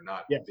pressure,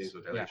 not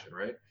vasodilation,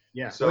 right?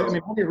 Yeah. So I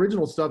mean, all the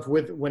original stuff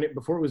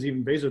before it was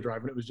even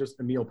Vasodrive, and it was just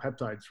amyl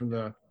peptides from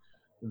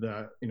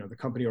the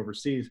company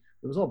overseas,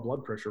 it was all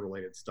blood pressure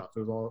related stuff. It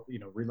was all,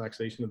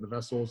 relaxation of the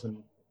vessels and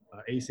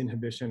ACE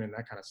inhibition and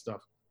that kind of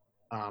stuff.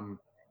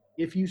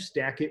 If you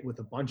stack it with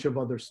a bunch of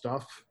other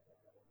stuff,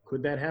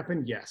 could that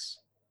happen? Yes.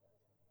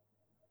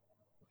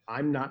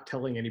 I'm not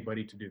telling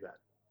anybody to do that.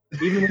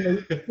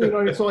 Even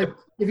when so like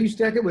if you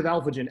stack it with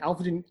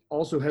Alphagen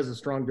also has a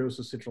strong dose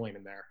of citrulline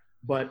in there,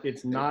 but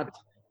it's not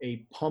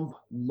a pump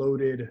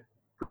loaded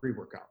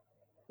pre-workout.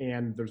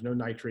 And there's no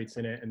nitrates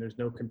in it, and there's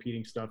no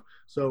competing stuff.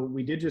 So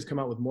we did just come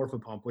out with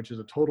Morphopump, which is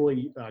a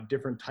totally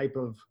different type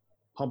of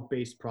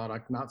pump-based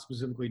product, not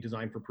specifically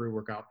designed for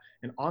pre-workout.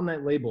 And on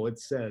that label, it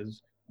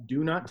says,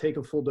 do not take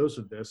a full dose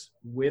of this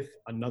with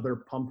another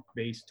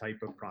pump-based type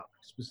of product,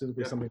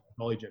 specifically something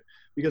like Volleygen,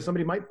 because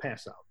somebody might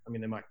pass out. I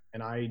mean, they might,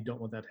 and I don't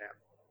want that to happen.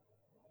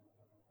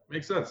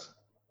 Makes sense.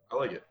 I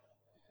like it.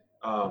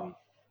 I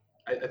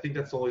think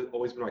that's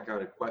always been my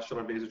kind of question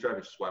on Vasodrive,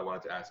 which is why I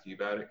wanted to ask you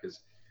about it,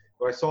 because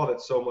when I saw that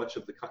so much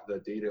of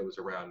the data was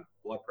around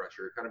blood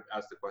pressure, it kind of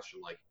asked the question,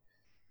 like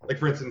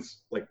for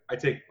instance, like I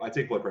take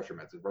blood pressure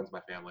meds. It runs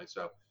my family.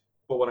 So,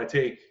 but when I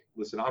take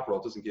lisinopril,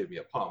 it doesn't give me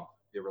a pump.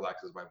 It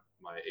relaxes my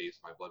ACE,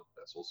 my blood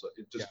vessels. So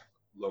it just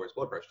lowers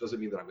blood pressure. Doesn't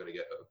mean that I'm going to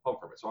get a pump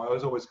from it. So I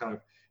was always kind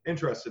of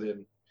interested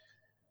in,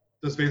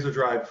 does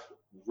Vasodrive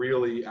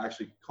really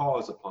actually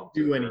cause a pump?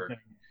 Do anything?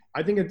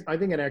 I think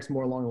it acts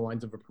more along the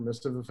lines of a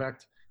permissive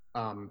effect,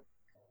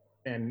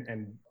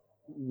 and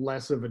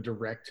less of a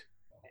direct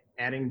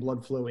adding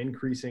blood flow,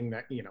 increasing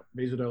that,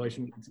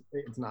 vasodilation.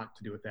 It's not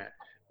to do with that.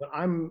 But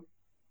I'm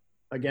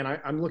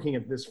looking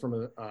at this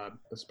from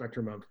a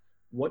spectrum of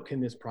what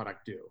can this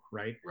product do,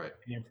 right? Right.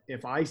 And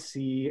if I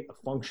see a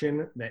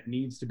function that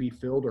needs to be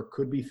filled or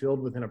could be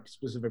filled within a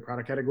specific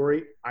product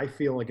category, I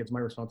feel like it's my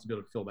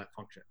responsibility to fill that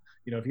function.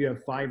 If you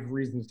have 5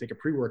 reasons to take a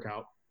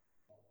pre-workout,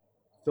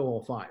 fill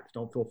all 5.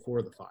 Don't fill 4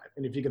 of the 5.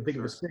 And if you can think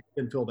of a 6th,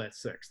 then fill that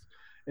 6th.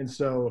 And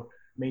so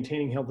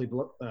maintaining healthy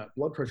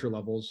blood pressure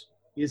levels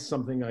is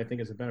something that I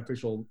think is a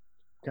beneficial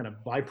kind of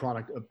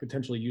byproduct of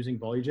potentially using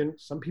Volleygen.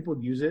 Some people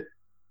use it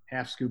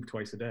half scoop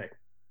twice a day.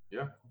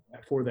 Yeah.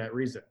 For that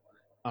reason.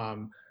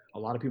 A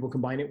lot of people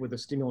combine it with a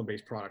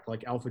stimulant-based product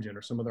like Alphagen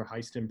or some other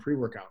high-stim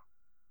pre-workout.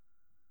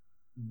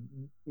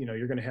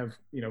 You're going to have,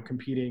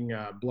 competing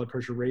blood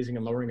pressure raising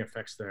and lowering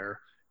effects there.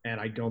 And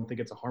I don't think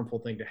it's a harmful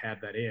thing to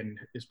have that in,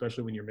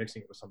 especially when you're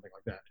mixing it with something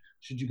like that.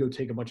 Should you go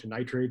take a bunch of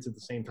nitrates at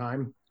the same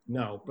time?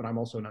 No, but I'm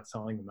also not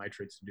selling the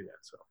nitrates to do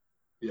that. So.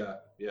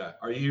 Yeah.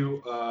 Are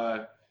you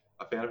a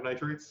fan of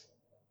nitrates?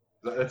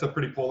 That's a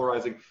pretty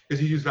polarizing,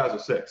 because you use Vaso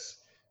 6,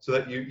 so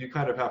that you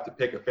kind of have to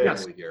pick a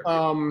family here.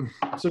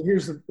 So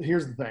here's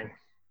the thing.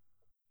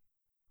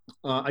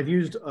 I've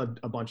used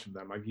a bunch of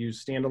them. I've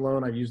used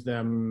standalone. I've used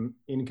them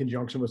in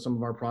conjunction with some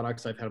of our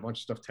products. I've had a bunch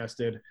of stuff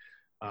tested.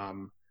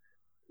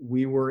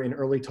 We were in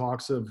early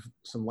talks of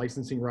some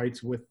licensing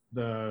rights with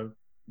the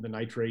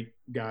nitrate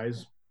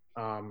guys.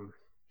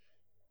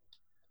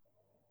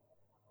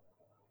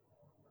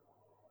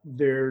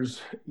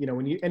 There's,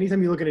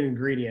 anytime you look at an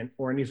ingredient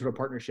or any sort of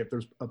partnership,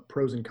 there's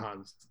pros and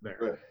cons there.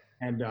 Right.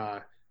 And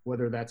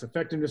whether that's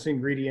effectiveness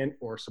ingredient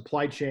or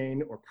supply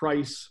chain or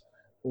price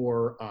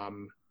or,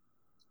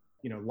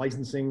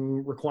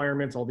 licensing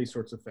requirements, all these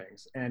sorts of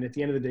things. And at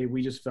the end of the day,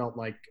 we just felt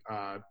like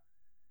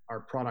our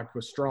product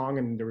was strong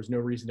and there was no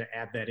reason to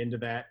add that into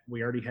that.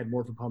 We already had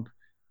Morphopump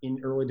in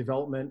early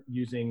development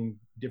using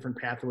different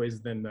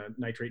pathways than the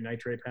nitrate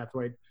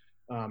pathway.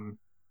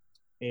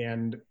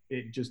 And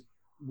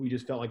we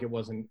just felt like it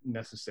wasn't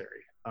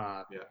necessary.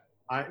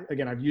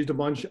 I've used a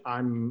bunch.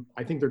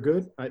 I think they're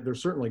good. They're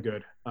certainly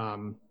good.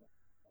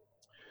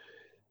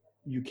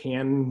 You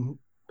can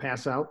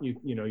pass out.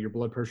 Your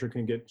blood pressure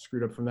can get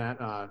screwed up from that.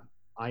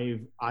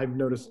 I've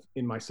noticed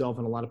in myself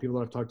and a lot of people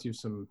that I've talked to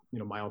some,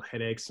 mild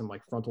headaches, some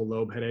like frontal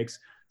lobe headaches,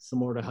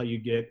 similar to how you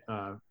get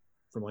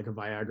from like a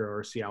Viagra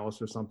or a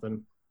Cialis or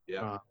something.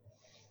 Yeah.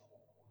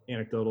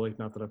 Anecdotally,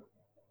 not that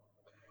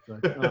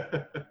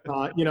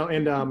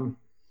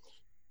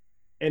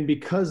and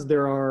because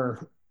there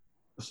are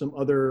some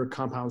other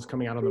compounds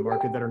coming out on the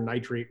market that are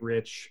nitrate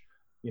rich,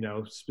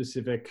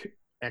 specific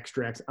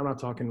extracts. I'm not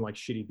talking like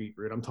shitty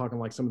beetroot. I'm talking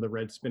like some of the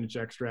red spinach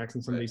extracts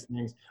and some of these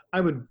things.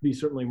 I would be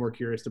certainly more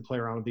curious to play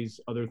around with these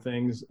other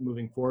things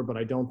moving forward, but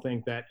I don't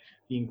think that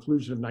the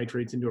inclusion of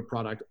nitrates into a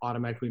product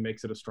automatically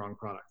makes it a strong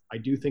product. I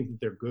do think that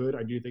they're good.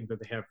 I do think that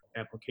they have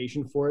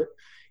application for it.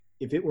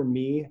 If it were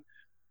me,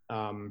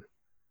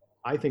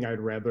 I think I'd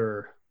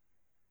rather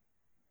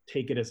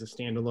take it as a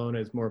standalone,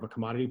 as more of a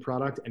commodity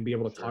product, and be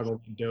able to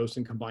toggle the dose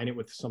and combine it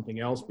with something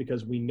else,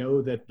 because we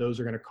know that those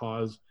are going to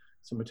cause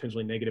some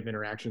potentially negative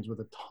interactions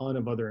with a ton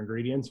of other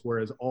ingredients,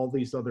 whereas all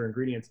these other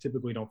ingredients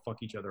typically don't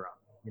fuck each other up.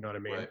 You know what I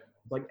mean? Right.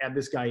 Like, add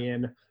this guy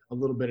in a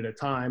little bit at a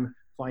time,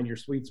 find your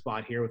sweet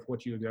spot here with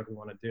what you exactly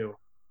want to do.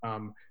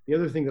 The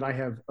other thing that I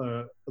have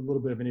a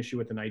little bit of an issue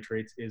with the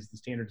nitrates is the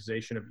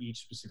standardization of each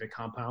specific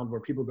compound,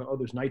 where people go, oh,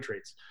 there's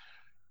nitrates.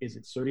 Is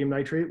it sodium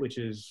nitrate, which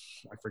is,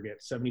 I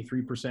forget,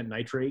 73%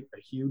 nitrate, a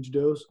huge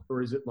dose?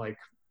 Or is it like,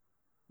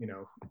 you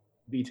know,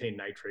 betaine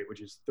nitrate,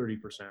 which is 30%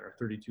 or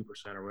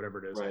 32% or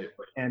whatever it is. Right.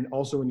 And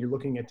also when you're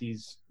looking at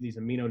these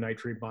amino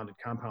nitrate bonded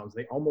compounds,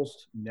 they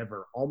almost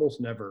never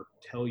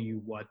tell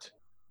you what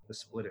the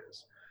split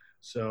is.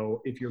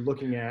 So if you're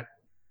looking at,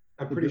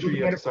 I'm pretty sure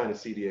you have to sign a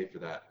CDA for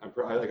that.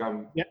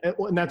 Yeah,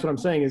 and that's what I'm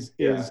saying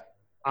is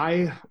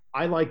I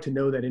like to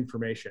know that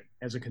information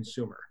as a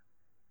consumer.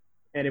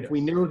 And if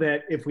we know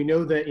that,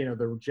 you know,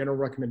 the general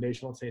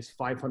recommendation, let's say, is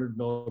 500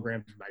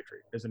 milligrams of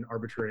nitrate as an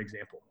arbitrary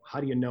example,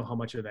 how do you know how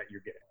much of that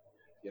you're getting?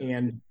 Yeah.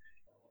 And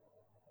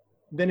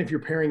then if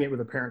you're pairing it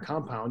with a parent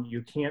compound,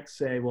 you can't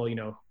say, well, you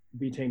know,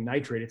 betaine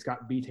nitrate, it's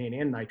got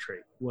betaine and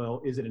nitrate.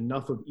 Well, is it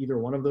enough of either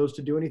one of those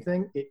to do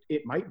anything?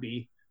 It might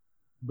be,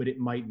 but it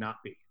might not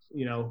be.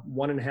 You know,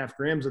 1.5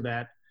 grams of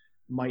that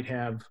might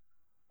have,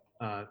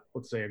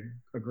 let's say,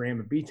 a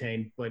gram of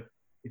betaine, but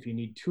if you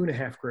need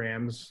 2.5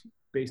 grams,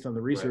 based on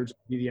the research, to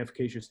be the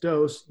efficacious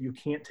dose, you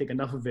can't take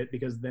enough of it,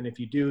 because then if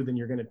you do, then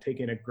you're going to take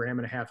in 1.5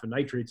 grams of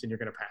nitrates and you're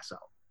going to pass out.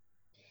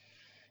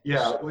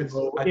 Yeah,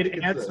 so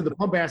it adds to the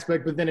pump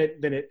aspect, but then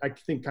it I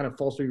think kind of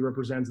falsely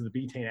represents the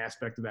betaine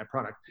aspect of that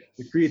product.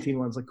 The creatine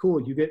one's like,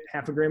 cool, you get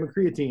 0.5 gram of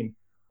creatine.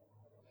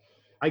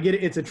 I get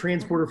it, it's a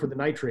transporter for the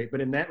nitrate, but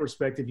in that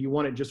respect, if you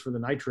want it just for the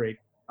nitrate,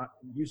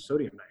 use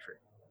sodium nitrate.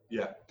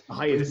 Yeah. The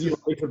highest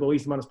yield for the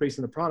least amount of space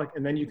in the product,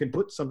 and then you can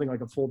put something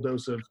like a full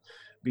dose of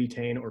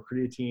betaine or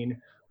creatine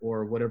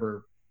or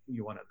whatever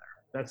you want in there.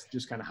 That's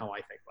just kind of how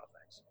I think about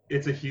things.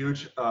 It's a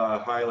huge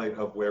highlight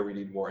of where we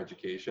need more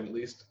education, at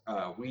least.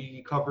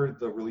 We covered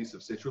the release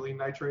of citrulline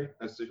nitrate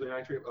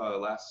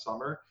last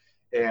summer,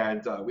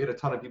 and we had a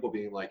ton of people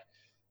being like,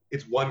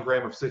 it's 1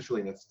 gram of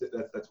citrulline,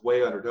 that's way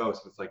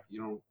underdosed. It's like,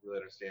 you don't really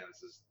understand,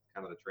 this is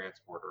kind of the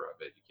transporter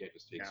of it. You can't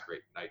just take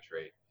straight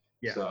nitrate.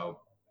 Yeah. So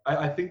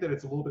I think that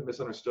it's a little bit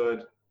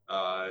misunderstood,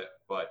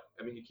 but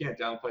I mean, you can't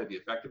downplay the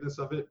effectiveness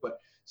of it. But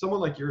someone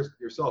like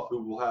yourself,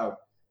 who will have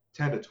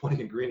 10 to 20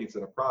 ingredients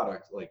in a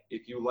product, like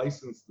if you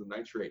license the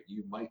nitrate,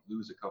 you might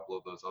lose a couple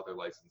of those other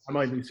licenses. I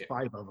might lose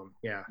 5 of them.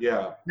 Yeah.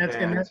 Yeah.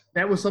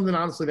 That was something,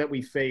 honestly, that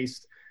we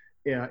faced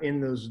in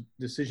those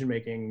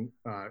decision-making,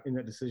 in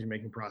that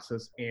decision-making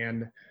process.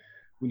 And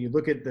when you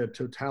look at the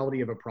totality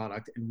of a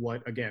product and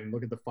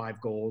look at the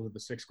 5 goals or the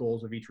 6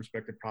 goals of each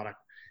respective product,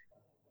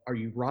 are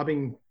you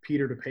robbing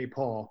Peter to pay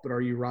Paul, but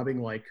are you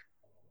robbing like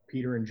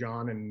Peter and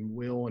John and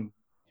Will and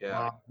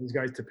these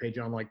guys to pay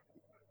John? Like,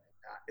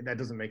 that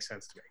doesn't make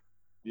sense to me.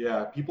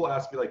 Yeah. People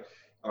ask me like,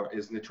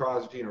 is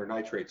nitrogen or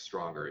nitrate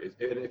stronger? And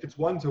if it's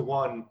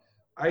 1-to-1,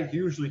 I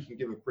usually can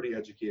give a pretty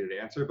educated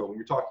answer, but when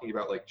you're talking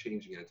about like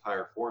changing an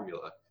entire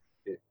formula,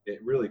 it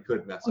really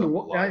could mess up a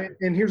lot.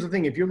 And here's the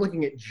thing: if you're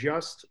looking at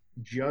just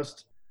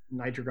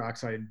nitric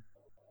oxide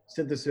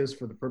synthesis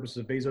for the purposes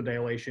of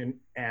vasodilation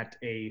at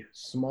a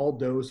small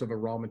dose of a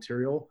raw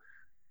material,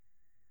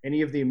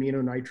 any of the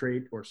amino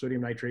nitrate or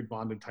sodium nitrate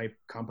bonded type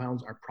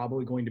compounds are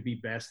probably going to be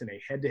best in a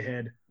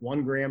head-to-head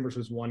 1 gram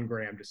versus 1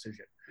 gram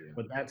decision. Yeah.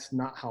 But that's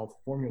not how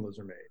formulas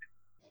are made.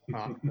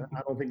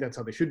 I don't think that's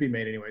how they should be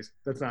made anyways.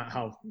 That's not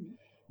how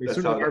they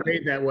certainly are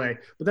made that way,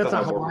 but that's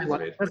not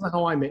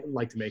how I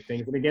like to make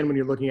things. And again, when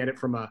you're looking at it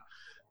from a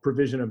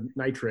provision of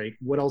nitrate,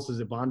 what else is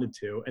it bonded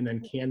to? And then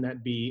can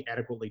that be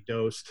adequately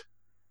dosed?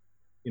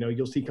 You know,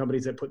 you'll see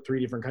companies that put 3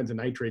 different kinds of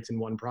nitrates in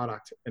one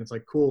product, and it's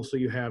like, cool, so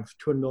you have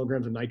 200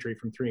 milligrams of nitrate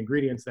from 3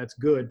 ingredients. That's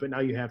good, but now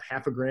you have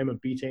 0.5 gram of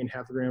betaine,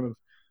 0.5 gram of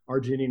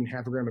arginine, and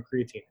 0.5 gram of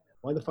creatine.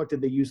 Why the fuck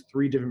did they use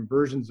 3 different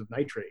versions of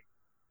nitrate?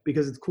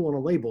 Because it's cool on a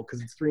label,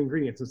 because it's 3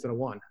 ingredients instead of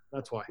 1.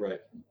 That's why. Right.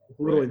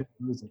 Literally the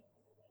reason.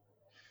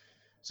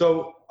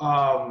 So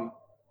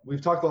we've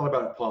talked a lot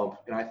about pump,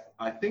 and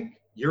I think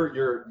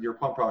your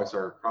pump products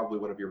are probably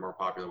one of your more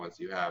popular ones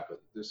you have,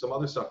 but there's some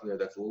other stuff in there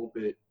that's a little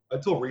bit,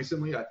 until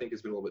recently, I think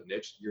has been a little bit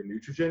niched. Your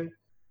Nutrigen,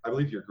 I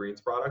believe your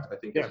greens product, I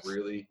think is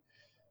really,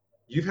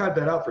 you've had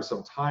that out for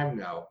some time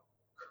now,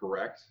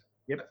 correct?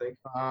 Yep.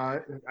 I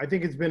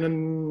think it's been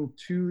in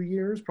 2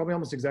 years, probably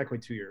almost exactly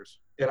 2 years.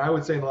 And I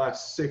would say in the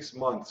last 6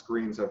 months,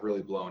 greens have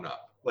really blown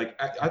up. Like,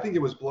 I think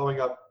it was blowing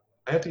up.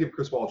 I have to give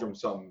Chris Waldrum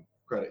some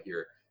credit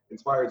here.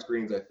 Inspired's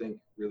greens, I think,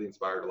 really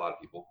inspired a lot of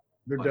people.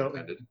 They're dope.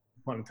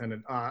 Pun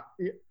intended.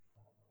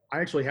 I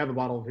actually have a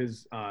bottle of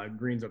his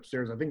greens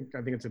upstairs. I think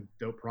it's a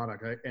dope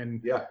product.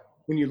 And Yeah.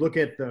 when you look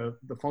at the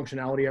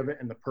functionality of it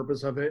and the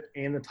purpose of it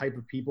and the type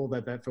of people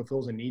that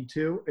fulfills a need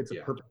to, it's a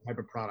perfect type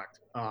of product.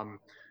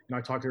 I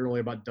talked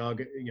earlier about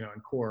Doug,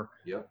 and Core.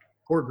 Yep.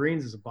 Core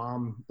Greens is a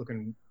bomb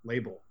looking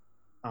label.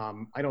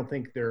 I don't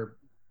think they're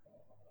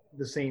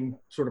the same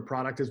sort of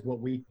product as what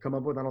we come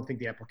up with. I don't think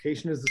the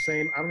application is the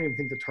same. I don't even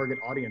think the target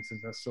audience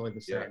is necessarily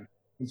the same. Yeah.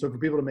 And so for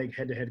people to make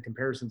head-to-head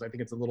comparisons, I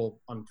think it's a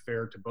little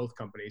unfair to both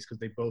companies because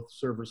they both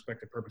serve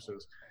respective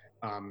purposes.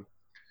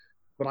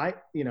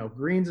 But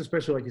greens,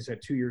 especially like you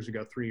said, 2 years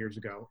ago, 3 years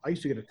ago, I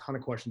used to get a ton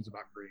of questions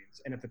about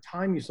greens. And at the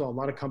time you saw a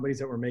lot of companies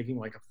that were making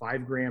like a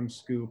 5-gram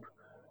scoop,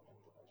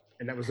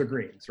 and that was their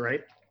greens,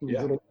 right?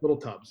 Yeah. Little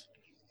tubs.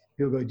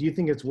 People go, do you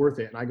think it's worth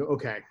it? And I go,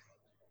 okay.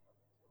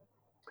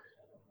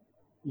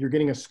 You're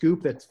getting a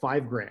scoop that's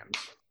 5 grams.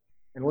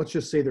 And let's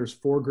just say there's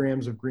 4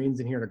 grams of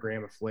greens in here and a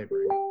gram of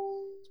flavoring.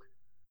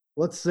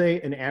 Let's say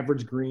an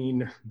average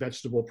green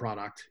vegetable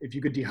product, if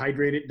you could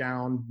dehydrate it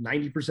down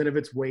 90% of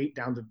its weight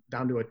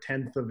down to a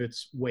tenth of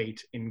its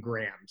weight in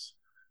grams,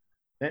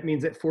 that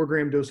means that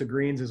 4-gram dose of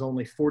greens is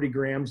only 40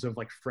 grams of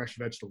like fresh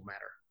vegetable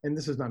matter. And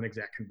this is not an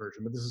exact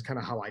conversion, but this is kind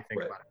of how I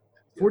think about it.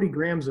 40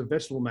 grams of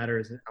vegetable matter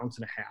is 1.5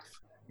 ounces,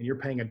 and you're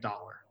paying $1,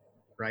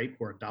 right?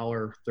 Or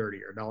 $1.30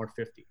 or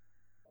 $1.50.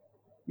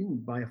 You can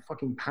buy a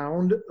fucking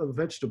pound of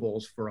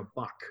vegetables for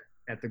 $1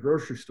 at the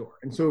grocery store.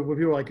 And so when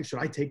people are like, should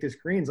I take this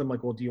greens? I'm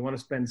like, well, do you want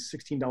to spend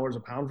 $16 a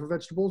pound for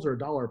vegetables or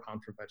 $1 a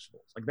pound for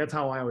vegetables? Like, that's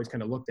how I always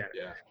kind of looked at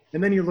it. Yeah.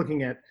 And then you're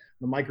looking at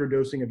the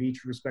microdosing of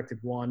each respective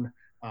one,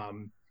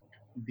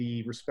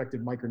 the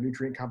respective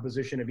micronutrient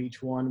composition of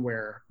each one,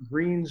 where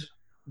greens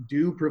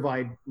do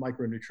provide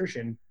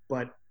micronutrition,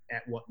 but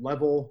at what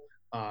level,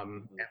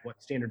 at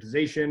what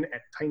standardization,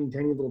 at tiny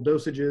little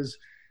dosages,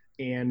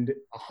 and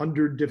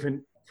 100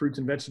 different fruits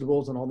and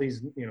vegetables and all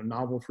these,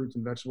 novel fruits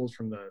and vegetables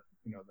from the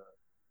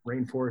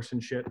rainforest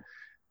and shit.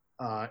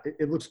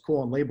 It looks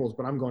cool on labels,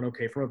 but I'm going,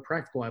 okay, from a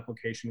practical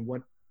application,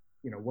 what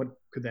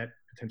could that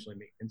potentially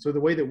mean? And so the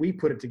way that we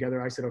put it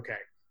together, I said, okay,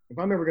 if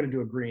I'm ever going to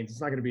do a greens,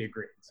 it's not going to be a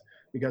greens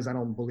because I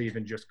don't believe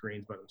in just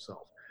greens by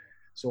themselves.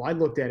 So I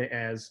looked at it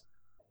as,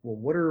 well,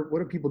 what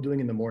are people doing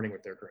in the morning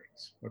with their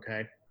greens?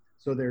 Okay.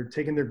 So they're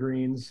taking their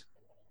greens,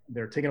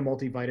 they're taking a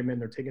multivitamin,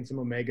 they're taking some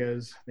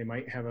omegas, they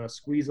might have a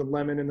squeeze of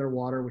lemon in their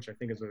water, which I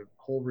think is a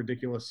whole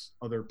ridiculous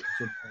other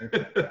sort of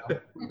thing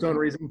for its own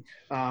reason.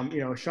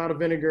 A shot of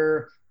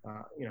vinegar,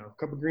 a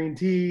cup of green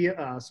tea,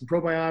 some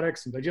probiotics,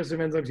 some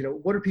digestive enzymes.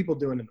 What are people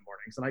doing in the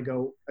mornings? And I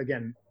go,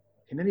 again,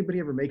 can anybody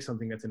ever make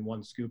something that's in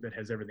one scoop that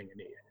has everything you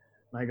need?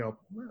 And I go,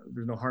 well,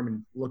 there's no harm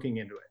in looking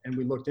into it. And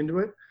we looked into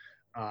it,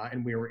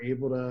 and we were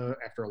able to,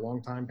 after a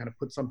long time, kind of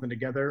put something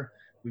together.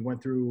 We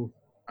went through,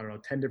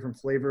 10 different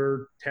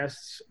flavor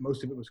tests.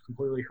 Most of it was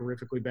completely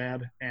horrifically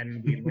bad.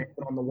 And we landed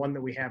on the one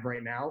that we have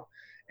right now.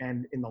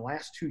 And in the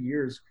last 2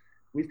 years,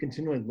 we've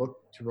continually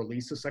looked to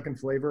release a second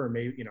flavor or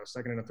maybe,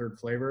 second and a third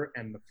flavor.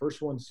 And the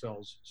first one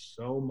sells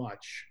so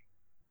much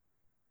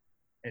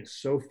and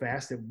so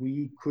fast that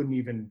we couldn't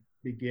even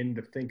begin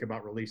to think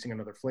about releasing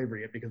another flavor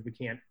yet because we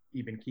can't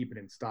even keep it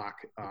in stock.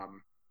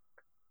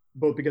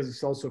 Both because it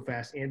sells so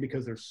fast and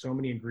because there's so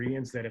many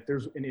ingredients that if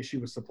there's an issue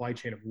with supply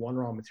chain of one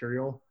raw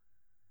material,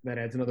 that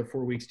adds another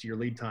 4 weeks to your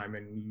lead time.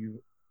 And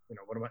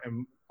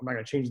I'm not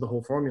going to change the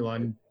whole formula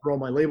and throw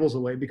my labels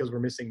away because we're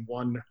missing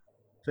one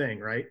thing,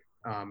 right?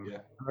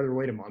 Another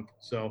wait a month.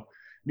 So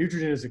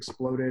Nutrigen has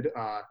exploded.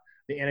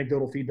 The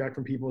anecdotal feedback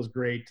from people is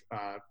great.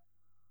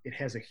 It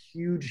has a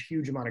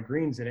huge amount of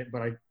greens in it,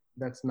 but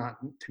that's not,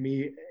 to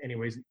me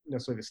anyways,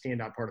 necessarily the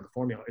standout part of the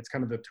formula. It's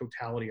kind of the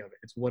totality of it.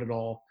 It's what it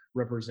all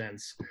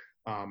represents.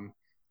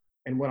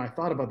 And when I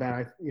thought about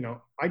that,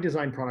 I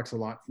design products a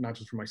lot, not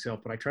just for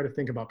myself, but I try to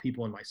think about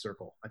people in my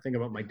circle. I think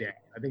about my dad.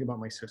 I think about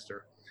my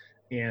sister.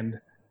 And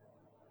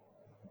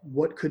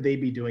what could they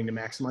be doing to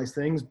maximize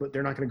things? But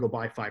they're not going to go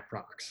buy 5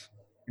 products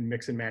and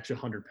mix and match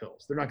 100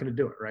 pills. They're not going to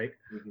do it, right?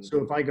 Mm-hmm.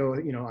 So if I go,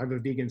 I have a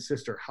vegan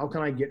sister, how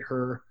can I get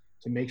her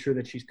to make sure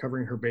that she's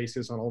covering her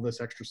bases on all this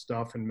extra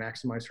stuff and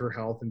maximize her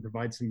health and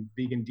provide some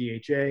vegan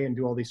DHA and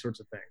do all these sorts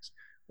of things?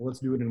 Well, let's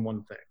do it in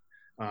one thing.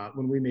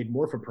 When we made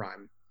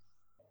Morphoprime,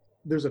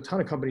 there's a ton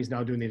of companies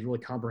now doing these really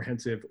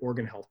comprehensive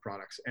organ health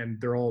products, and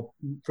they're all,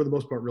 for the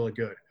most part, really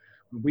good.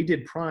 When we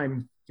did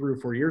Prime 3 or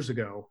 4 years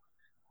ago,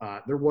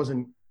 there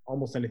wasn't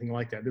almost anything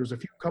like that. There's a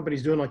few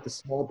companies doing like the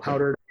small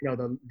powdered,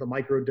 the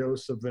micro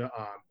dose of the,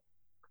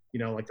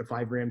 like the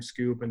 5-gram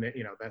scoop and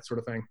that sort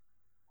of thing.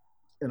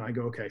 And I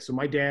go, okay, so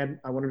my dad,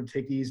 I want him to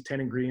take these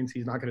 10 ingredients.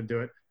 He's not going to do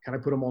it. Can I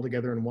put them all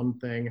together in one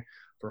thing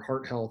for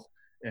heart health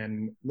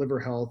and liver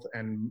health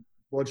and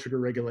blood sugar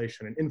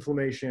regulation and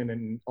inflammation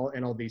and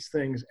all these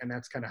things? And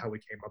that's kind of how we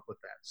came up with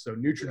that. So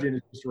Nutrigen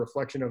is just a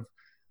reflection of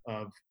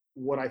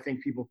what I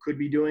think people could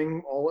be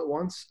doing all at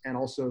once, and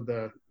also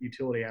the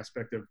utility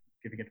aspect of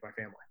giving it to my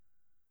family.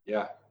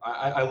 Yeah,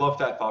 I love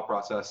that thought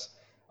process.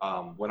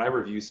 When I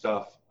review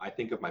stuff, I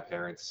think of my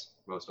parents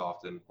most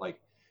often. Like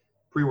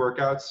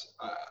pre-workouts,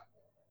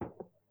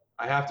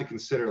 I have to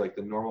consider like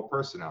the normal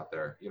person out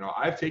there.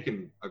 I've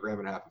taken 1.5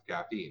 grams of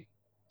caffeine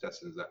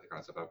tested that kind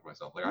of stuff out for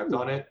myself. Like I've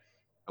done it,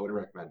 I wouldn't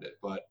recommend it,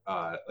 but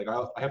like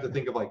I have to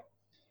think of like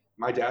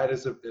my dad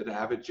is an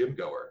avid gym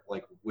goer.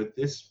 Like with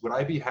this, would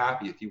I be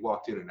happy if you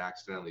walked in and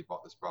accidentally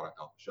bought this product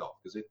off the shelf?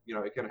 Because it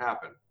can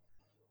happen.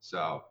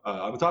 So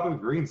on the topic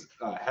of greens,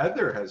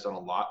 Heather has done a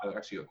lot,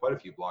 actually quite a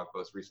few blog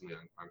posts recently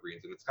on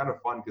greens, and it's kind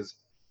of fun because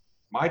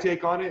my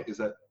take on it is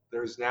that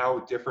there's now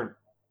different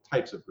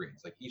types of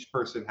greens. Like each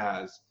person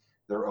has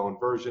their own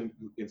version.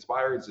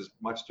 Inspired's is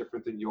much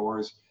different than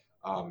yours.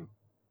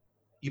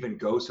 Even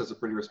Ghost has a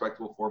pretty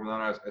respectable formula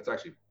on it. It's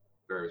actually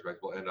very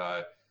respectable. And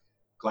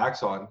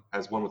Glaxon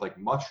has one with like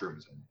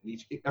mushrooms.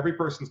 And every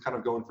person's kind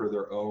of going for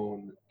their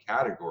own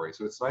category.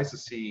 So it's nice to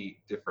see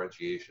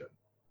differentiation.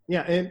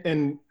 Yeah,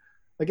 and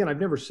again, I've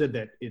never said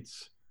that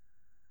it's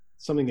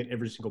something that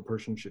every single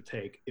person should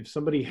take. If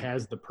somebody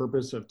has the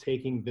purpose of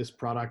taking this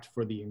product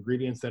for the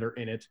ingredients that are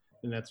in it,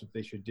 then that's what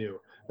they should do.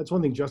 That's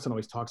one thing Justin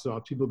always talks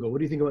about. People go, what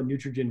do you think about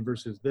Nutrigen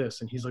versus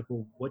this? And he's like,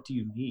 well, what do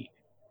you need?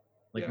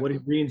 Like, what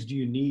ingredients do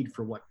you need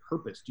for what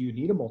purpose? Do you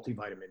need a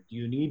multivitamin? Do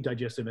you need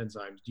digestive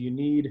enzymes? Do you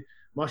need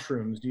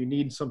mushrooms? Do you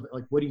need something?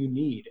 Like, what do you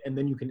need? And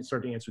then you can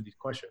start to answer these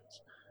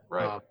questions.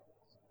 Right.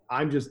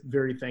 I'm just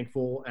very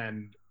thankful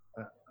and,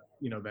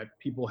 that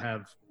people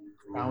have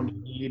found a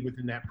need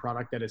within that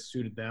product that has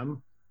suited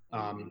them.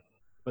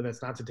 But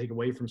that's not to take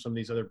away from some of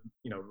these other,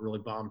 really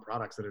bomb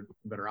products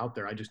that are out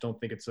there. I just don't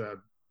think it's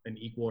an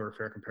equal or a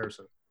fair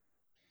comparison.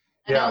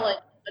 I know, like,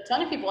 a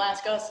ton of people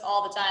ask us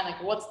all the time,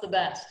 like, what's the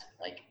best?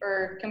 Like,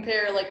 or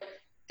compare, like,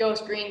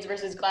 Ghost Greens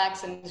versus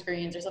Glaxon's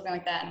Greens or something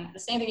like that. And the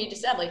same thing you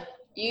just said, like,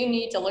 you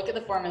need to look at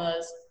the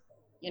formulas,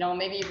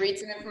 maybe read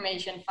some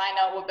information, find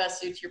out what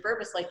best suits your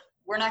purpose. Like,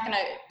 we're not going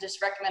to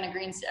just recommend a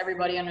greens to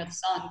everybody under the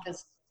sun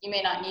because you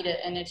may not need it,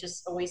 and it's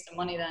just a waste of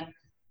money then.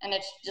 And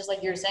it's just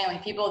like you were saying,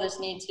 like, people just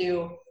need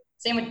to,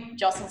 same with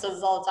Justin says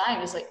this all the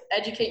time, is like,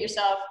 educate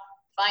yourself,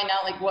 find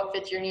out like what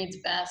fits your needs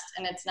best.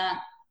 And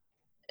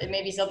it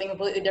may be something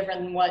completely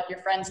different than what your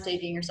friend's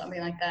taking or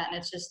something like that. And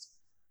it's just,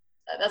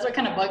 that's what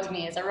kind of bugs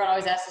me is everyone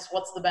always asks us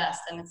what's the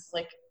best. And it's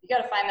like, you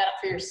got to find that out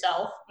for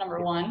yourself, number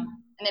one.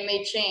 And it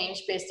may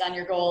change based on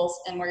your goals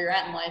and where you're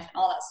at in life and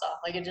all that stuff.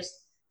 Like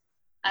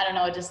I don't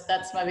know,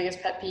 that's my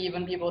biggest pet peeve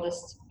when people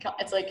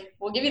it's like,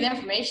 we'll give you the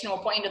information, we'll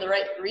point you to the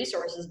right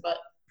resources, but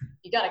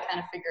you got to kind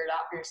of figure it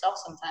out for yourself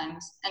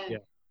sometimes. And,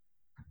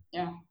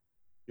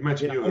 You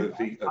mentioned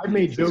I've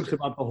made jokes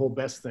about the whole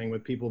best thing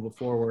with people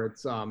before where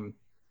it's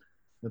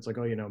like,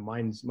 oh,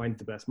 mine's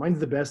the best. Mine's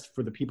the best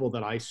for the people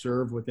that I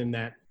serve within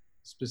that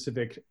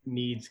specific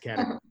needs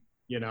category,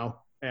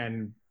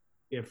 and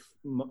if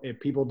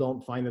people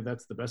don't find that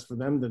that's the best for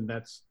them, then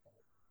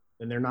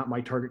they're not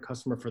my target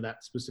customer for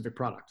that specific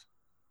product.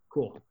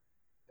 Cool.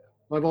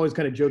 Well, I've always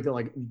kind of joked that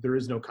like there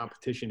is no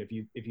competition if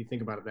you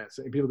think about it that.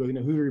 So people go,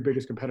 who are your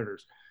biggest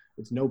competitors?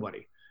 It's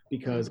nobody,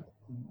 because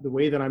the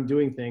way that I'm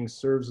doing things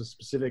serves a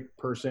specific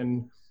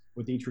person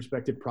with each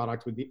respective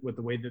product, with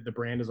the way that the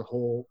brand as a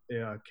whole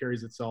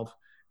carries itself,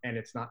 and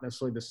it's not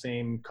necessarily the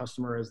same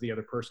customer as the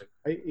other person.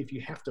 If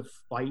you have to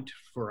fight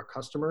for a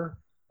customer,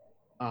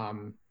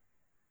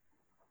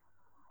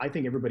 I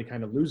think everybody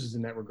kind of loses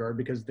in that regard,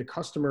 because the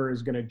customer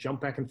is going to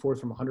jump back and forth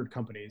from 100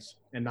 companies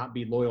and not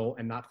be loyal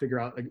and not figure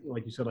out,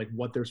 like you said, like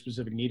what their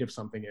specific need of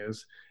something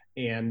is.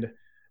 And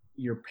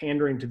you're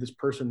pandering to this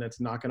person that's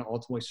not going to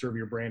ultimately serve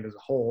your brand as a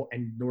whole,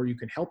 and nor you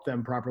can help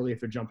them properly if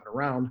they're jumping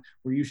around,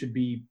 where you should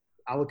be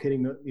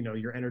allocating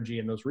your energy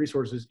and those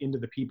resources into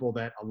the people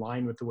that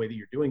align with the way that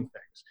you're doing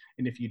things.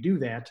 And if you do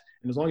that,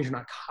 and as long as you're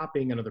not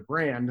copying another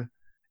brand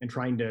and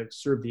trying to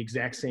serve the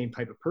exact same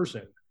type of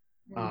person,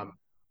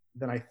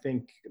 then I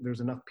think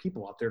there's enough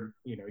people out there,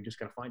 you just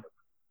got to find them.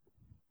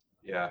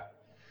 Yeah.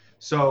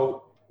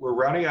 So we're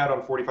rounding out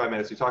on 45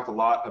 minutes. You talked a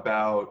lot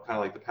about kind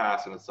of like the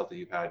past and the stuff that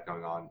you've had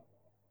going on.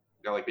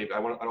 Like maybe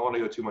I don't want to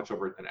go too much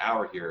over an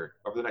hour here.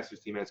 Over the next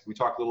 15 minutes, can we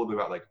talk a little bit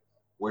about like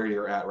where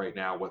you're at right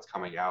now, what's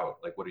coming out,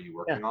 like what are you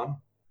working on?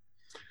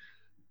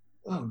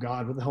 Oh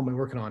God, what the hell am I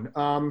working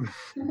on?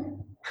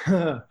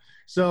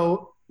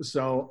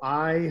 So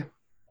I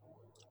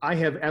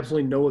have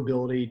absolutely no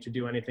ability to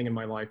do anything in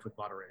my life with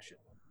moderation.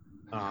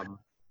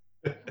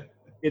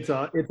 It's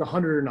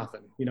 100 or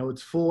nothing,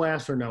 it's full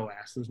ass or no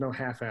ass. There's no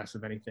half ass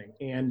of anything.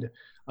 And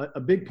a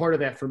big part of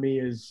that for me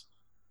is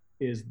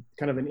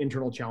kind of an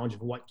internal challenge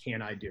of what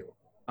can I do?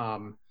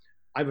 I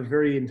have a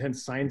very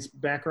intense science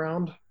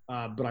background,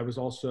 but I was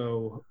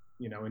also,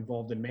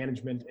 involved in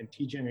management and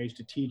teaching. I used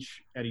to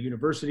teach at a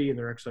university in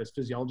their exercise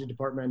physiology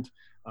department.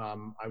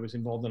 I was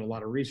involved in a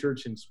lot of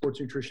research in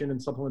sports nutrition and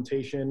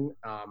supplementation,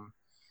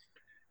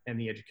 and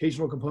the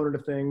educational component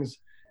of things.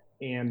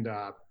 And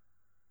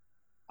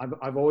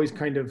I've always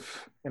kind of,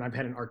 and I've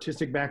had an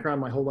artistic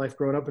background my whole life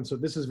growing up. And so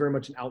this is very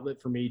much an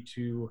outlet for me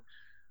to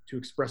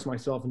express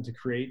myself and to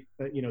create,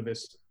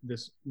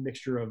 this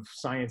mixture of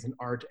science and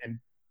art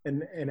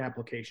and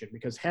application,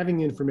 because having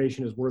the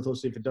information is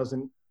worthless if it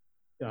doesn't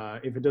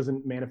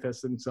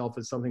manifest itself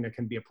as something that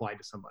can be applied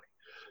to somebody.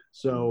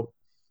 So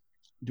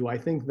do I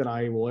think that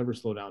I will ever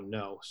slow down?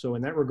 No. So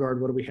in that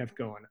regard, what do we have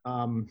going?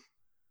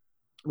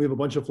 We have a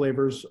bunch of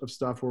flavors of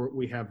stuff where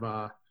we have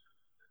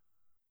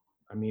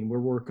I mean, we're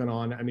working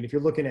on, I mean, if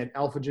you're looking at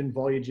Alphagen,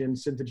 Volugen,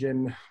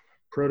 Synthogen,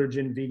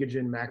 Protogen,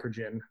 Vegagen,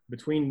 Macrogen,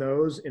 between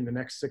those in the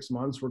next 6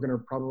 months, we're going to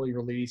probably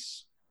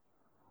release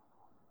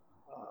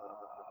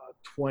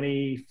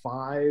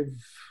 25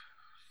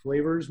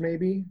 flavors,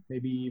 maybe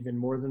even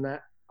more than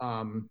that.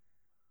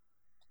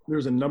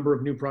 There's a number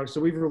of new products.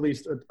 So we've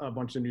released a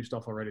bunch of new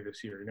stuff already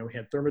this year. You know, we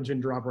had Thermogen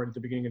drop right at the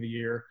beginning of the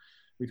year.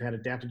 We've had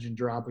Adaptogen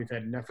drop. We've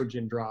had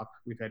Nephrogen drop.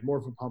 We've had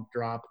Morphopump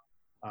drop.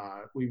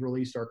 We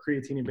released our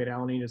creatine and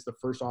beta-alanine as the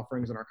first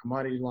offerings in our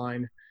commodity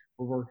line.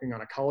 We're working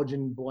on a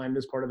collagen blend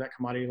as part of that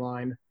commodity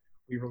line.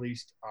 We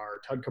released our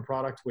Tudka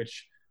product,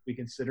 which we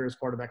consider as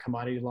part of that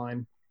commodity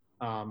line.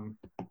 I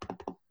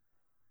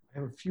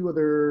have a few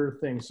other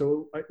things.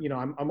 So, you know,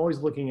 I'm always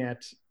looking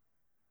at,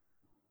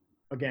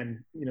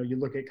 again, you know, you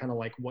look at kind of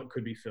like what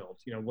could be filled,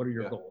 you know, what are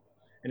your goals?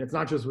 And it's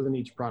not just within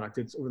each product,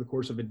 it's over the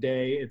course of a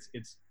day,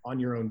 it's on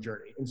your own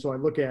journey. And so I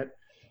look at,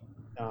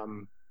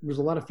 there's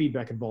a lot of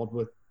feedback involved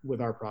with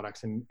our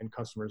products and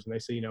customers. And they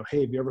say, you know, hey,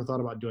 have you ever thought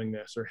about doing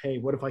this? Or, hey,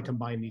 what if I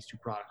combine these two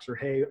products? Or,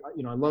 hey,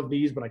 you know, I love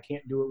these, but I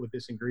can't do it with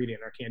this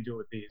ingredient, or I can't do it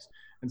with these.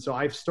 And so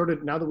I've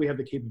started, now that we have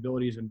the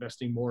capabilities,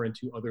 investing more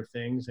into other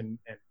things and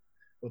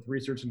both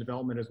research and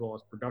development, as well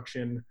as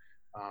production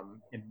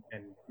and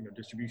you know,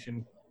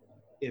 distribution.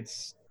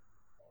 It's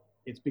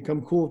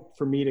become cool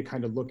for me to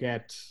kind of look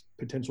at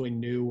potentially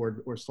new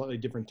or slightly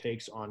different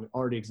takes on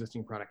already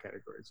existing product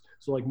categories.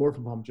 So like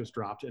Morphopump just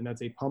dropped, and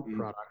that's a pump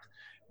product,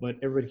 but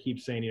everybody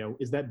keeps saying, you know,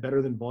 is that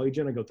better than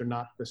Volugen? I go, they're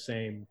not the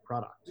same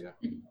product. Yeah.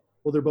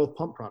 Well, they're both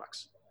pump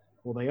products.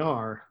 Well, they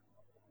are,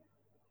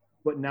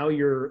 but now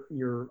you're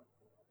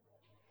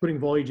putting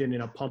Volugen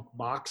in a pump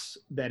box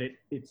that it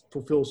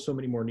fulfills so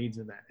many more needs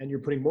in that. And you're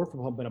putting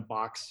Morphopump in a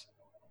box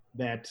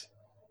that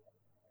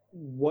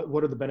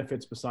what are the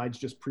benefits besides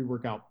just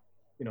pre-workout,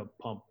 you know,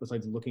 pump,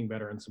 besides looking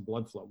better and some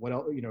blood flow? What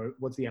else, you know,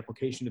 what's the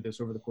application to this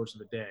over the course of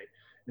the day?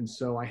 And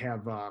so I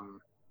have,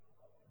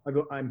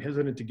 I'm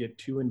hesitant to get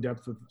too in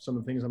depth with some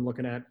of the things I'm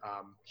looking at.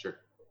 Sure.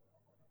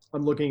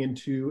 I'm looking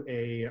into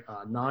a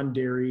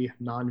non-dairy,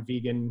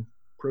 non-vegan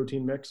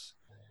protein mix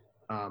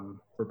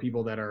for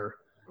people that are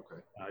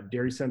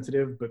dairy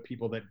sensitive, but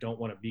people that don't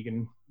want a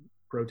vegan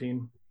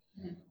protein.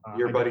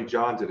 Your buddy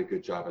John did a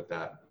good job at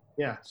that.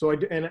 Yeah. So I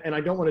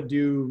don't want to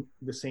do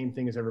the same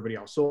thing as everybody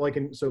else. So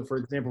so for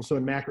example, so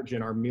in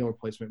Macrogen, our meal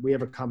replacement, we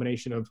have a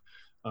combination of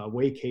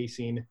whey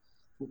casein,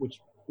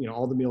 which, you know,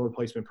 all the meal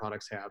replacement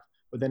products have,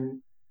 but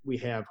then we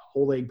have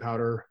whole egg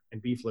powder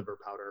and beef liver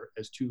powder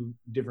as two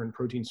different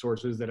protein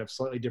sources that have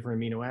slightly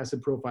different amino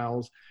acid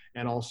profiles,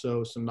 and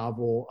also some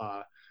novel,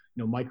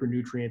 you know,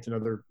 micronutrients and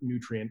other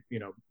nutrient, you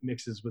know,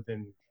 mixes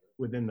within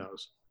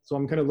those. So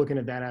I'm kind of looking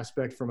at that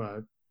aspect from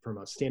a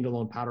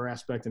standalone powder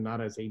aspect and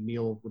not as a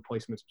meal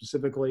replacement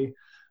specifically.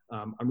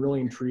 I'm really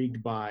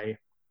intrigued by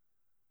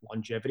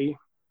longevity,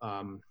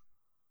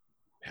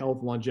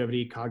 health,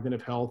 longevity,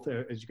 cognitive health.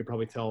 As you could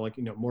probably tell, like,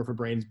 you know,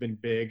 Morphobrain's been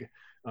big,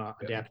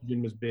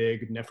 Adaptogen was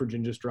big,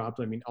 Nephrogen just dropped.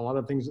 I mean, a lot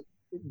of things,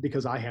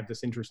 because I have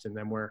this interest in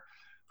them, where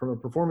from a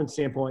performance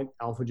standpoint,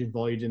 Alphagen,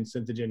 Volugen,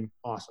 Synthogen,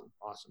 awesome,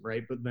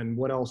 right? But then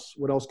what else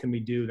can we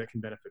do that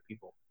can benefit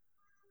people?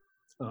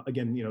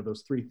 Again, you know,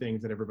 those three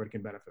things that everybody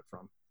can benefit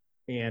from.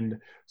 And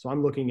so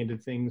I'm looking into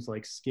things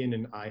like skin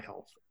and eye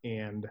health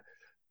and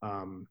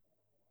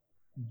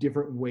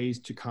different ways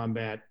to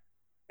combat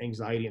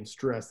anxiety and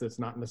stress that's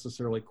not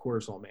necessarily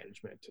cortisol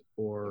management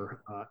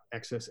or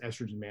excess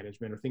estrogen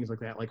management or things like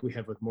that, like we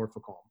have with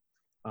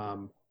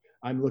Morphocalm.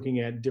 I'm looking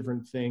at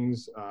different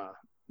things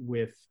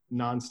with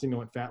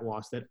non-stimulant fat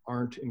loss that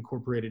aren't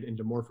incorporated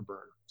into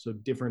Morphoburn. So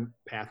different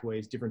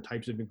pathways, different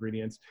types of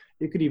ingredients.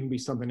 It could even be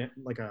something that,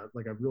 like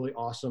a really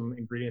awesome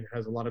ingredient that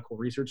has a lot of cool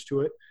research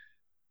to it,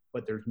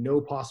 but there's no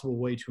possible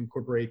way to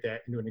incorporate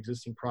that into an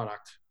existing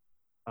product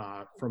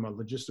from a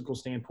logistical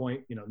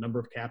standpoint, you know, number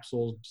of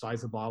capsules,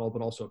 size of bottle,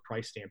 but also a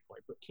price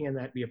standpoint. But can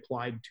that be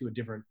applied to a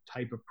different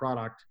type of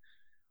product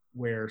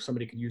where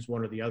somebody could use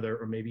one or the other,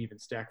 or maybe even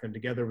stack them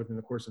together within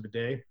the course of a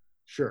day?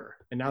 Sure.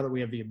 And now that we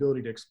have the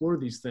ability to explore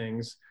these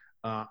things,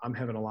 I'm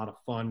having a lot of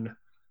fun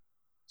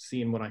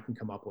seeing what I can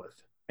come up with.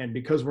 And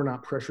because we're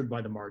not pressured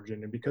by the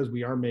margin, and because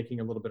we are making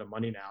a little bit of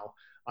money now,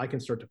 I can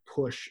start to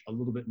push a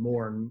little bit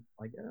more and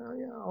like,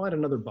 yeah, I'll add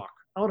another $1.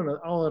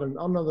 I'll add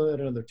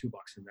another $2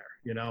 in there,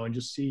 you know, and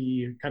just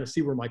see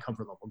where my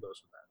comfort level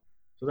goes with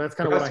that. So that's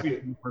kind of what I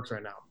think works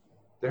right now.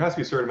 There has to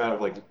be a certain amount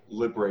of like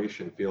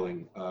liberation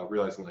feeling,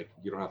 realizing like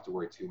you don't have to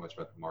worry too much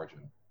about the margin,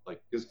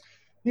 like, because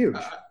huge.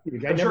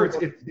 I'm sure it's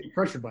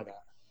pressured by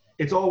that.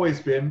 It's always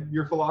been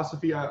your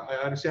philosophy. I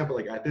understand, but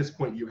like at this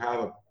point, you have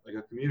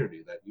a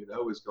community that you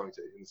know is going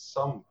to, in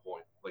some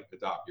point, like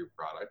adopt your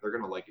product. They're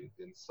going to like it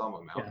in some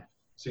amount. Yeah.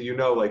 So you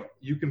know, like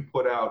you can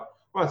put out.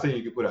 I'm not saying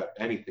you can put out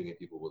anything and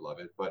people would love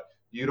it, but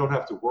you don't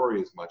have to worry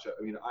as much.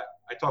 I mean,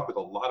 I talk with a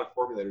lot of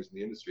formulators in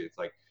the industry. It's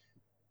like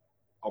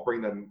I'll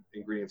bring them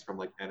ingredients from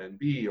like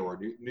NNB or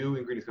new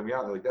ingredients coming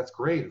out. They're like, that's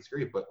great,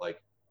 but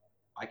like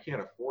I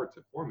can't afford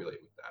to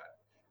formulate with that.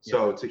 Yeah.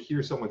 So to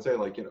hear someone say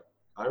like, you know,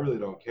 I really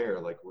don't care.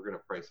 Like we're going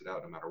to price it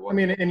out no matter what. I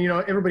mean, and you know,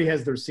 everybody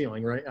has their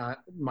ceiling, right?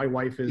 My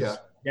wife is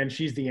And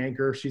she's the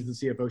anchor. She's the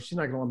CFO. She's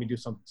not going to let me do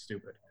something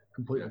stupid,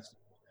 completely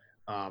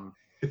stupid.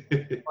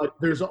 But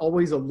there's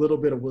always a little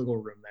bit of wiggle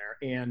room there.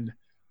 And,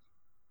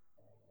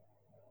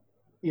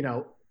 you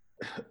know,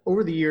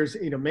 over the years,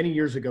 you know, many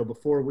years ago,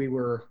 before we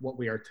were what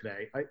we are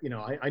today,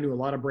 I knew a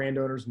lot of brand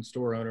owners and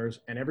store owners.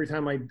 And every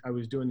time I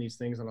was doing these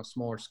things on a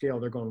smaller scale,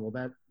 they're going, well,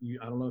 I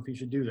don't know if you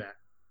should do that.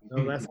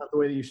 No, that's not the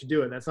way that you should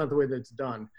do it. That's not the way that it's done.